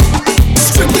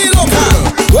 strictly local.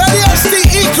 Where the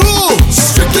STE crew,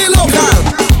 strictly local.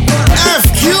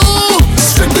 FQ,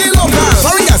 strictly local.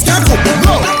 Foreigners can't cook,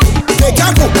 no, they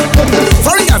can't cook.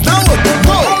 Foreigners now work,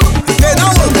 no, they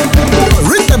now work.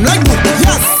 Read them like book,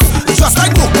 yes, just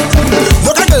like book.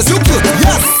 Local girls you cute,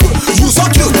 yes, you so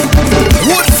cute.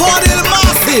 Wood for the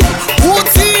massive, wood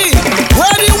team.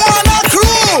 Where do you want a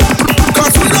crew?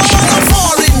 Cause we don't want a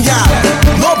foreign gal,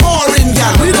 no boring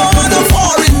gal. We don't want a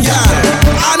foreign gal,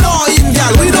 annoying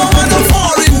gal. We don't want a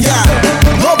foreign gal,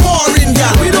 no boring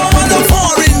gal. We don't want a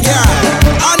foreign gal,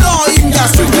 annoying gal.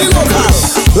 Strictly local,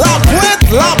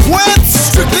 La Puente,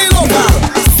 strictly local.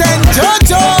 St.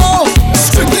 Jojo,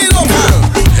 strictly local.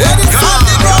 Edison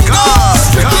the Bronco,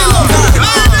 strictly local.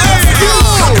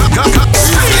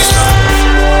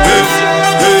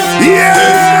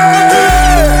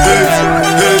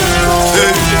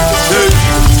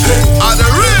 On the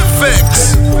real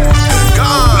fix.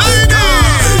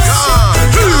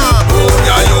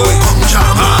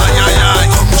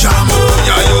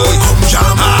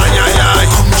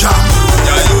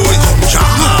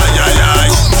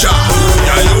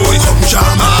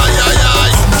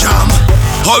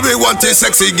 All we want is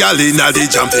sexy gal inna the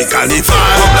jam to carnival.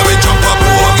 Come let me jump up,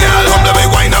 poor gal. Come let me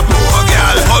wind up, poor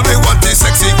gal. All we want is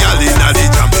sexy gal inna the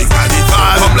jam to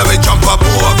carnival. Come let me jump up,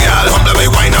 poor gal. Come let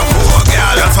me wind up, poor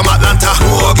gal. Girl from Atlanta,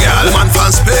 poor gal. Man from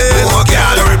Spain, poor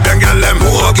gal. Caribbean gal, them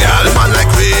poor gal. Man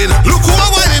like Queen. Look who are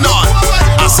whining on.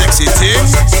 A sexy thing.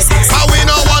 How we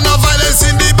no want no violence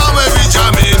in the bar where we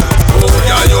jamming. Oh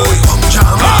yeah yo, come jam,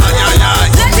 ah yeah yeah,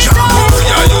 come jam. Oh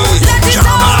yeah yo, come jam,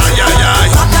 ah yeah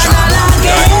yeah, come jam.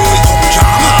 Yeah yo, come jam,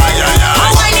 ah yeah yeah,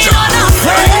 come jam.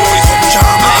 Yeah yo, come jam.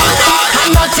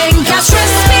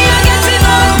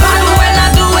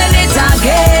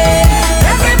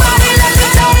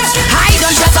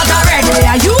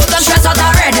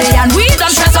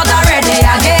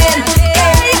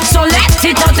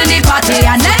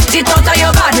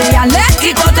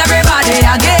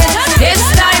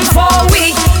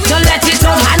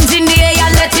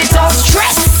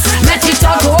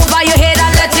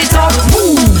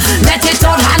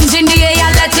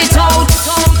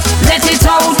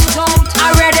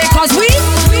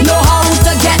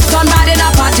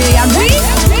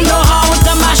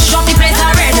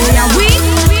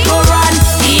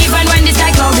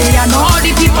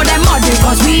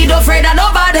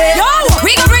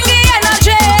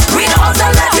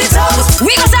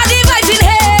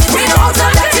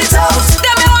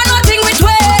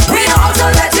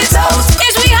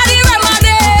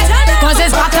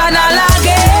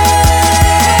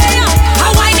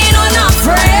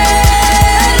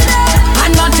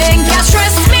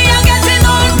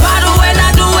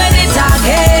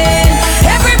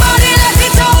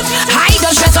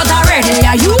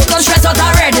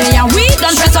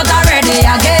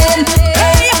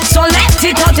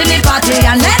 body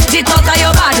and let it out of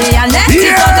your body and let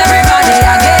it out everybody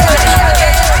again.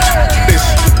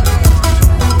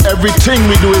 Everything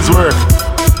we do is work.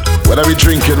 Whether we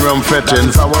drinking rum,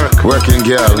 fetching, working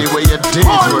girl. Anyway you did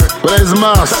work. Whether it's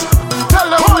mass.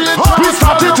 We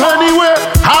start it anyway.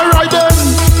 Alright then.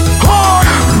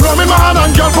 Rum in my hand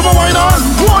and girl put my wine on.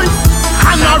 Boy,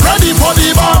 I'm not ready for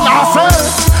the band. I said,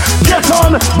 get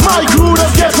on, my crew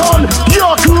does get on,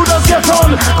 your crew does get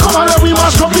on. Come on, we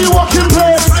mash up the walking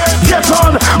place. Get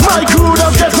on, my crew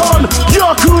does get on,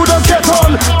 your crew does get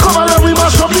on. Come on, we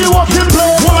mash up the walking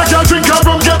place. Well, I can't drink a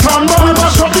rum, get on, but we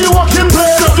mash up the walking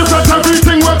place. Just to set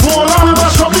everything we're full on, we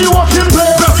mash up the walking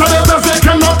place. Best of the best, they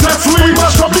cannot test me. We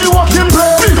mash up the walking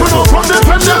place. People don't come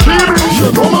dependently. You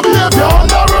know my behavior on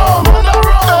the rum.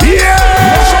 Yeah!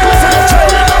 Mash up the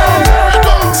cherry down.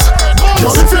 Yo,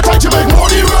 if you tight, you make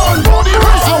money run.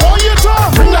 I want you to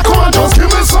bring that corn, just give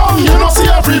me some. You don't see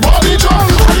everybody jump.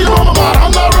 You know my man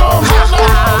on the rum.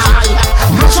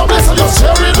 Mash up this and just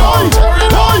tear it down.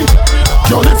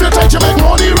 Yo, if you tight, you make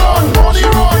money run.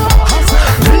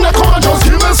 Bring that corn, just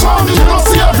give me some. You don't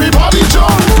see everybody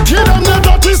jump. Give them the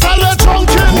dirty style, they're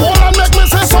drunken. Hold on, make me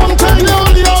say something. You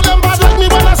only all them bad like me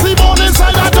when I sleep on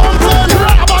inside a dumpling.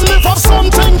 Grab and lift up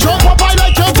something, jump up high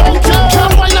like you're dunking.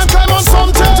 Can't wine and climb on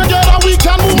something. Together we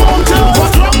can move mountains.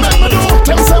 What wrong make me do?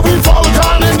 Them say we fall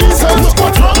down in these hands.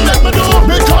 What wrong make me do?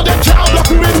 Because they can't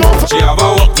block me with no. She have a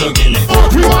walk to give me.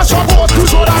 We mash up both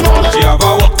cruise road and all that. She have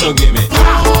a walk to give me.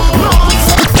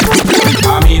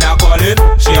 I mean I call it.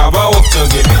 She have a walk to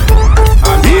give me.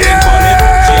 And yeah. Call it.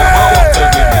 She have a walk to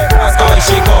give me. Ask her if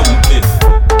she complete.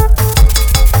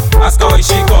 Ask her if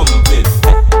she complete.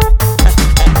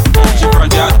 She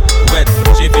front yard wet.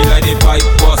 She feel like the pipe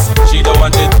bust. She don't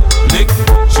want it lick.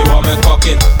 She want me cock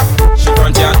it. She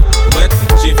front yard wet.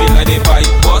 She feel like the pipe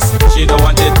bust. She don't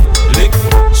want it lick.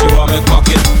 She want me cock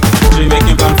it. She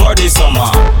making plan for the summer.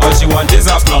 All she want is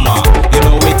a plumber. You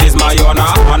know it is my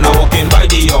honor. And I walking by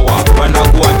the hour. When I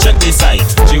go and check the site,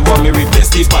 she want me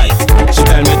replace the pipe. She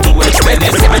tell me to extend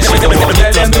it. And she don't want me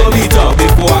to spend it up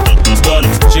before it's done.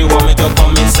 She want me to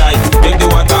come inside, make the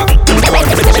water run.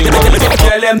 She want me to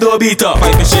tell them to beat up.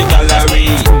 Pipe she gallery.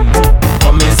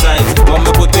 Come inside, want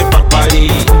me put it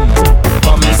properly.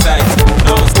 Come inside,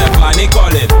 no Stephanie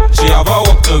calling. She have a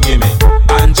work to give me.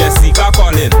 And Jessica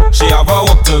calling. She have a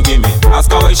work to give me.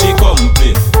 Ask her why she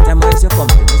complain. Where's your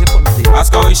complaint?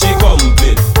 Ask her why she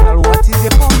complain. Well, what is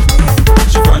your complaint?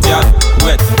 She front yard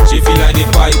wet. She feel like the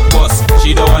pipe bust.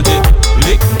 She don't want it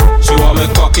lick. She want me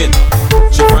cock it.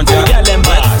 She front yard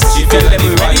wet. She feel like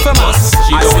the pipe bust.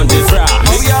 She don't want it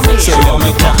lick. She want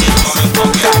me cock it.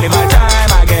 Carnival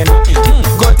time again.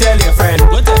 Go tell your friend.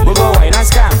 We go wine and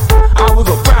scam and we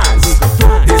go prance.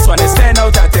 This one is 10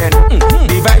 out of 10.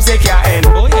 The vibes they can't end.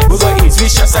 We go eat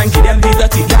vicious and give them the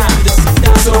dirty dance.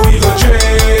 So we go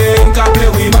drink and play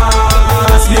with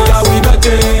mass. Nigga we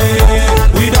dirty,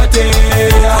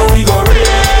 and we go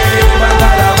rave and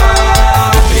galava.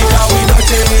 Nigga we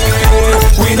dirty.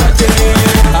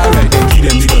 Alright then give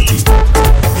them the dirty,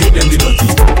 hit them the dirty,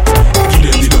 give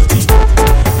them the dirty,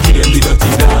 give them the dirty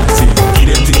dancing, give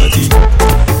them the dirty,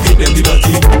 hit them the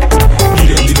dirty, give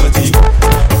them the dirty,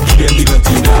 give them the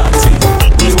dirty dancing.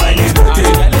 We whining dirty,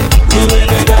 we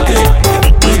whining dirty,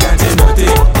 we dancing dirty,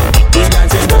 we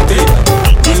dancing dirty,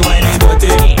 we whining dirty,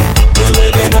 we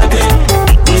whining dirty,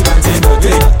 we dancing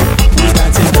dirty, we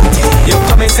dancing dirty. You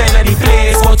come inside of the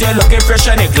place, but you're looking fresh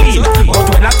and clean. But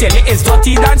when I tell you it's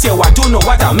dirty dance, you want to know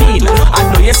what I mean. I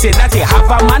know you say that you have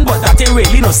a man, but that ain't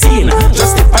really no scene.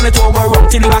 Just step on it over rum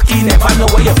till back, you never know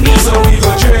what you mean. So we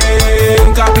go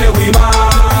drink and play with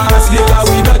mass. Nigga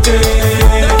we dirty,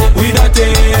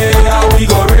 and we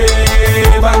go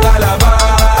rave and galava.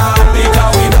 Nigga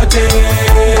we dirty.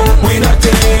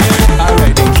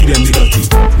 Alright then give them the dirty,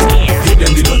 give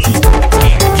them the dirty,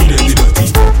 give them the dirty,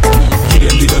 give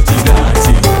them the dirty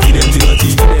dancing, give them the dirty,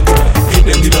 give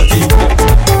them the dirty,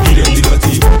 give them the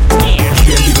dirty, give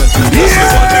them the dirty.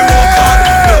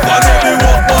 Never know me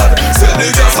work bad. Say the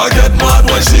girls I get mad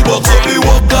when she walk up me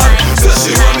work hard. Say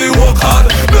she want me work hard.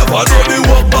 Never know me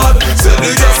work bad. Say the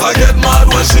girls I get mad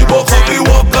when she walk up me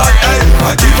work hard. Hey,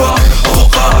 I give her, I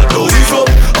work hard, no ease up.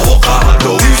 I work hard,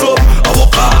 no ease up. I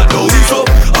work hard, no ease up.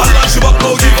 And now she back,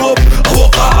 no give up. I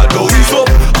work hard, no ease up.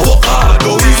 I work hard,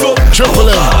 no ease up. Triple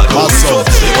M, awesome.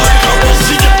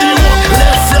 She get the work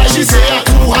left right. She say I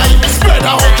too high. Spread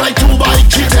her out like 2 bike.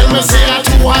 She tell me say I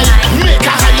too high. Make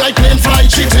her high like plane flight.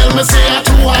 She tell me say I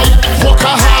too high. Work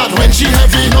her hard when she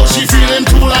heavy. Now she feeling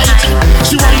too light.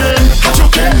 She whining, hot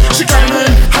choking. She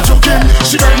climbing, hot choking.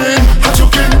 She burning, hot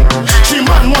choking. She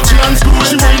man watching and school.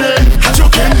 She whining,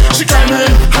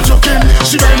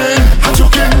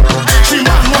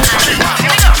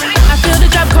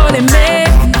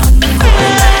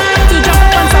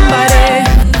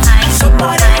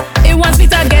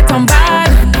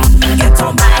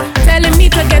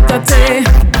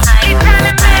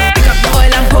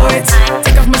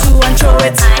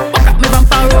 it. Walk up me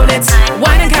bumper, roll it.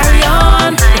 Wine and carry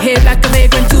on. Behave like a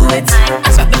vagrant, do it. I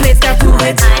shot the place, there, prove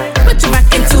it. Put you back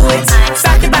into it.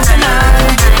 Start the bacchanal.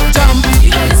 Jump,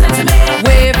 you gotta listen to me.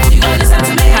 Wave, you gotta listen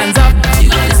to me. Hands up, you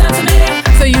gotta listen to me.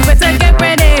 So you better get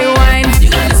ready, wine. You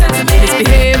gotta listen to me.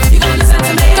 Misbehave, you gotta listen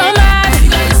to me. Come on, you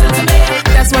gotta listen to me.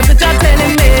 That's what the job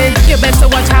telling me. You better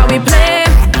watch how we play.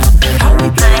 How we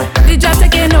play. The job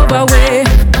taking over way.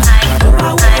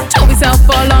 Show yourself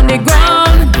fall on the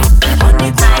ground.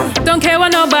 Don't care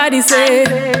what nobody say.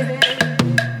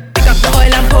 Pick up the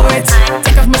oil and pour it.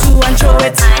 Take off my shoe and throw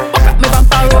it. Walk up my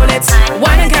bumper, roll it.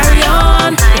 Wine and carry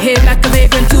on. Behave like a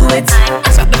vagrant, do it. I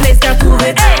shot the place, there, prove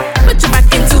it. Put you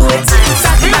back into it.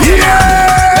 Start the back.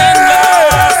 When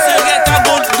last you get a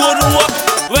good walk.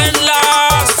 When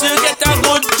last you get a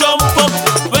good jump up.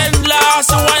 When last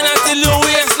you wine until your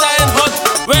waistline hot.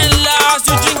 When last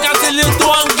you drink until you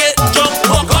don't get drunk.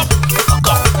 Walk up,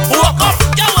 walk up,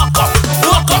 yeah, walk up,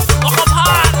 walk up, walk up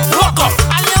hard, walk up,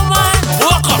 and you man,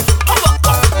 walk up, walk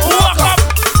up, walk up,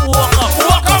 walk up,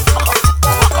 walk up,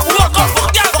 walk up,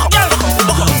 yeah, walk up.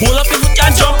 Hold up if you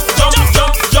can jump, jump,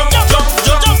 jump, jump, jump,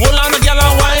 jump. Hold on the girl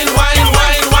and wine, wine,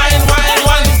 wine, wine, wine,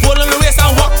 wine. Hold on the waist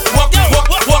and walk, walk, walk,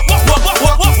 walk, walk, walk, walk,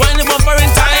 walk, walk. Wine the bumper in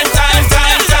time, time,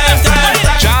 time, time, time.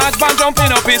 Jazz band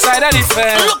jumping up inside of the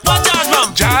fair. Look for jazz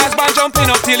man. Jazz band jumping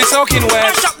up till it's soaking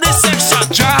wet. Mash up this section.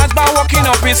 Jazz band walking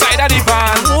up inside of the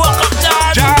van. Walk up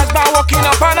jazz. Jazz band walking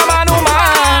up on a man who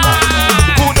man.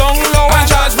 Put down low and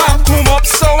jazz band come up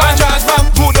so and jazz band.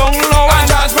 Put down low and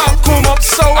jazz band come up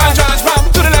so and jazz band.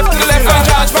 To the left and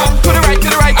jazz band. To the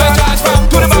right and jazz band.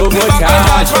 To the back and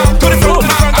jazz band. To the front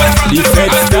and jazz band. The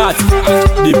fed start,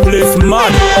 the place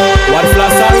mad. One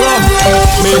flash and rum,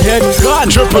 me head gone.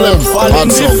 Triple M, fall in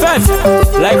the fence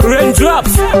like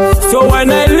raindrops. So when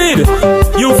I lead,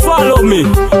 you follow me.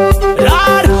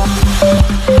 Lord,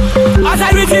 as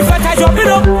I reach the fence, I jump it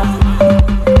up.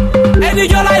 Any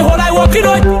girl I hold, I walk it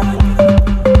on.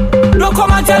 Don't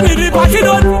come and tell me the party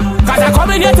done. Cause I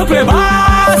come in here to play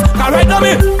bass. Cause right now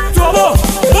me, turbo,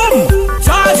 boom,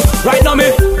 charge. Right now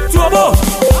me, turbo,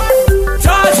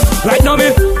 charge. Right now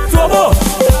me, turbo,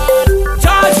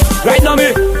 charge. Right now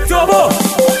me, turbo,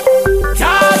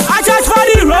 charge. I charge for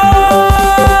the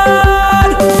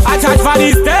road, I charge for the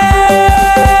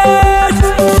stage.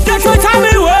 Get your time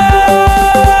away.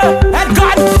 And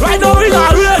God, right now we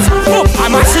got race.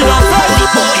 I'm a shit on fire.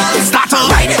 Start to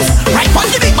ride it, right on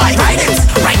the big bike, ride it,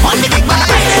 right on the big bike,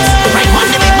 ride it, right on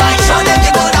the big bike. Show them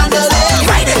you go down the lane,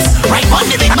 ride it, right on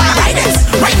the big bike, ride it,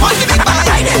 right on the big bike,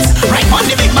 ride it, right on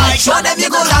the big bike. Show them you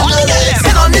go down the lane.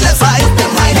 Sit on the left side,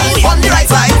 ride it, on the right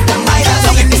side, ride it,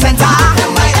 look in the center,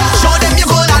 ride it. Show them you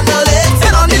go down the lane.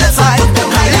 Sit on the left side,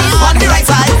 ride it, on the right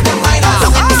side, ride it,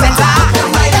 look in the center,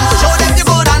 ride it. Show them you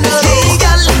go down the lane. Hey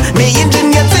girl, me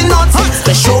engine getting nuts.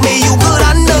 Let's show me you go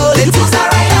down the lane.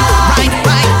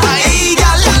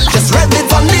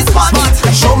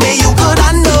 Show me you good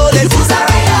and know it.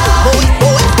 Boy,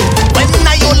 when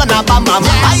I hold on a bam bam,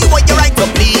 I want you right to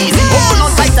please. Hold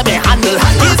on tight to the handle,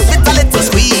 give it a little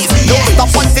squeeze. Don't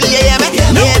stop until you hear me,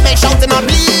 hear me shouting or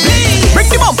bleed. Bring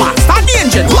the bumper, start the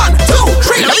engine. 1, 2,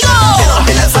 3, let me go. On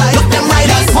the left side, look them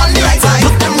riders. On the right side,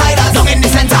 look them riders. Down in the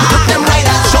center, look them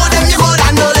riders. Show them you good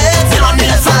and know it. Sit on the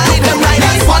left side, look them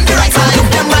riders. On the right side, look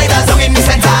them riders. Down in the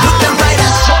center, look them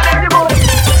riders. Show them you good.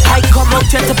 I come out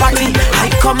here to party, I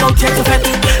come out here to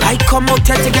fetty, I come out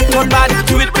here to get one body,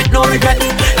 do it with no regret.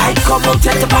 I come out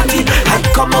here to party, I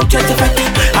come out here to fetty,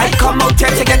 I come out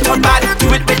here to get one body, do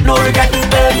it with no regret.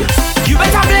 You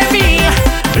better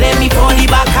blame me for the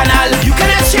bacchanal. You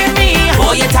cannot shame me,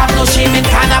 boy, you have no shame in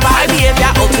carnival.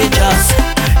 Behavior outrageous,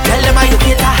 tell them I'm your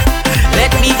cater.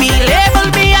 Let me be, label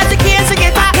me as a case to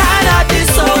get I cannot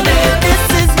disown it.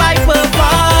 This is my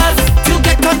purpose, to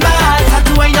get one bad, have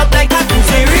to wind up like that.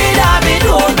 Say rid of it,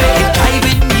 hold me,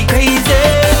 driving me crazy.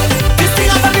 This thing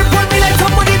up and report me like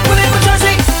somebody put in my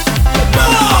jersey.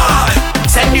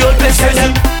 Send the old place, send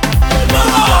them.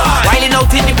 Whiling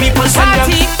out in the people's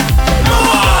party.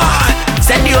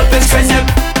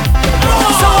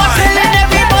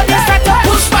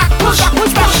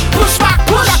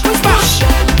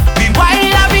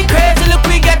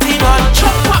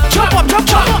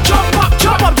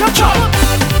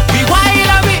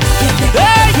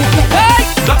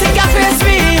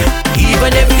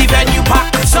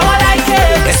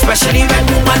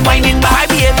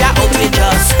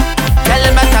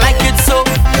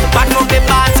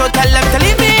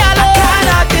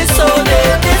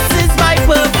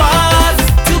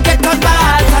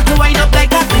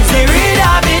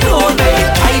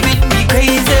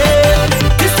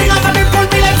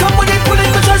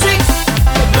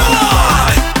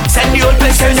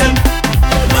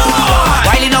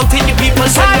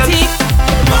 party.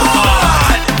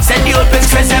 Send the open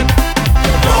stress them.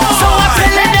 So I'm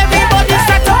telling everybody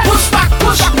start to push back,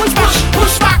 push, push, push,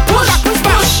 push back, push, push,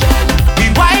 push. We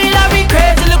wild and we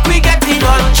crazy, look we getting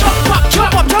on. Chop up,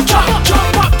 chop up, chop chop,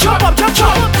 chop up, chop up, chop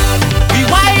chop. We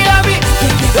wild and we,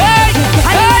 hey,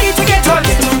 are you ready to get on?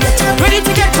 Ready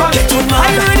to get on? Are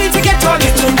you ready to get on?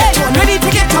 Ready to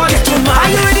get on? Are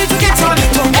you ready to get on?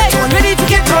 Ready to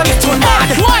get on? 1,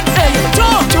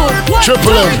 2, 1,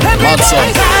 Triple M, mad song.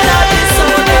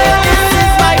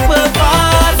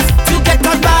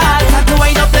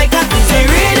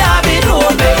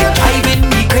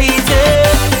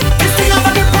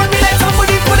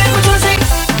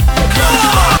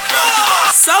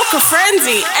 Soca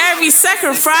Frenzy, every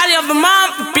second Friday of the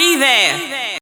month, be there.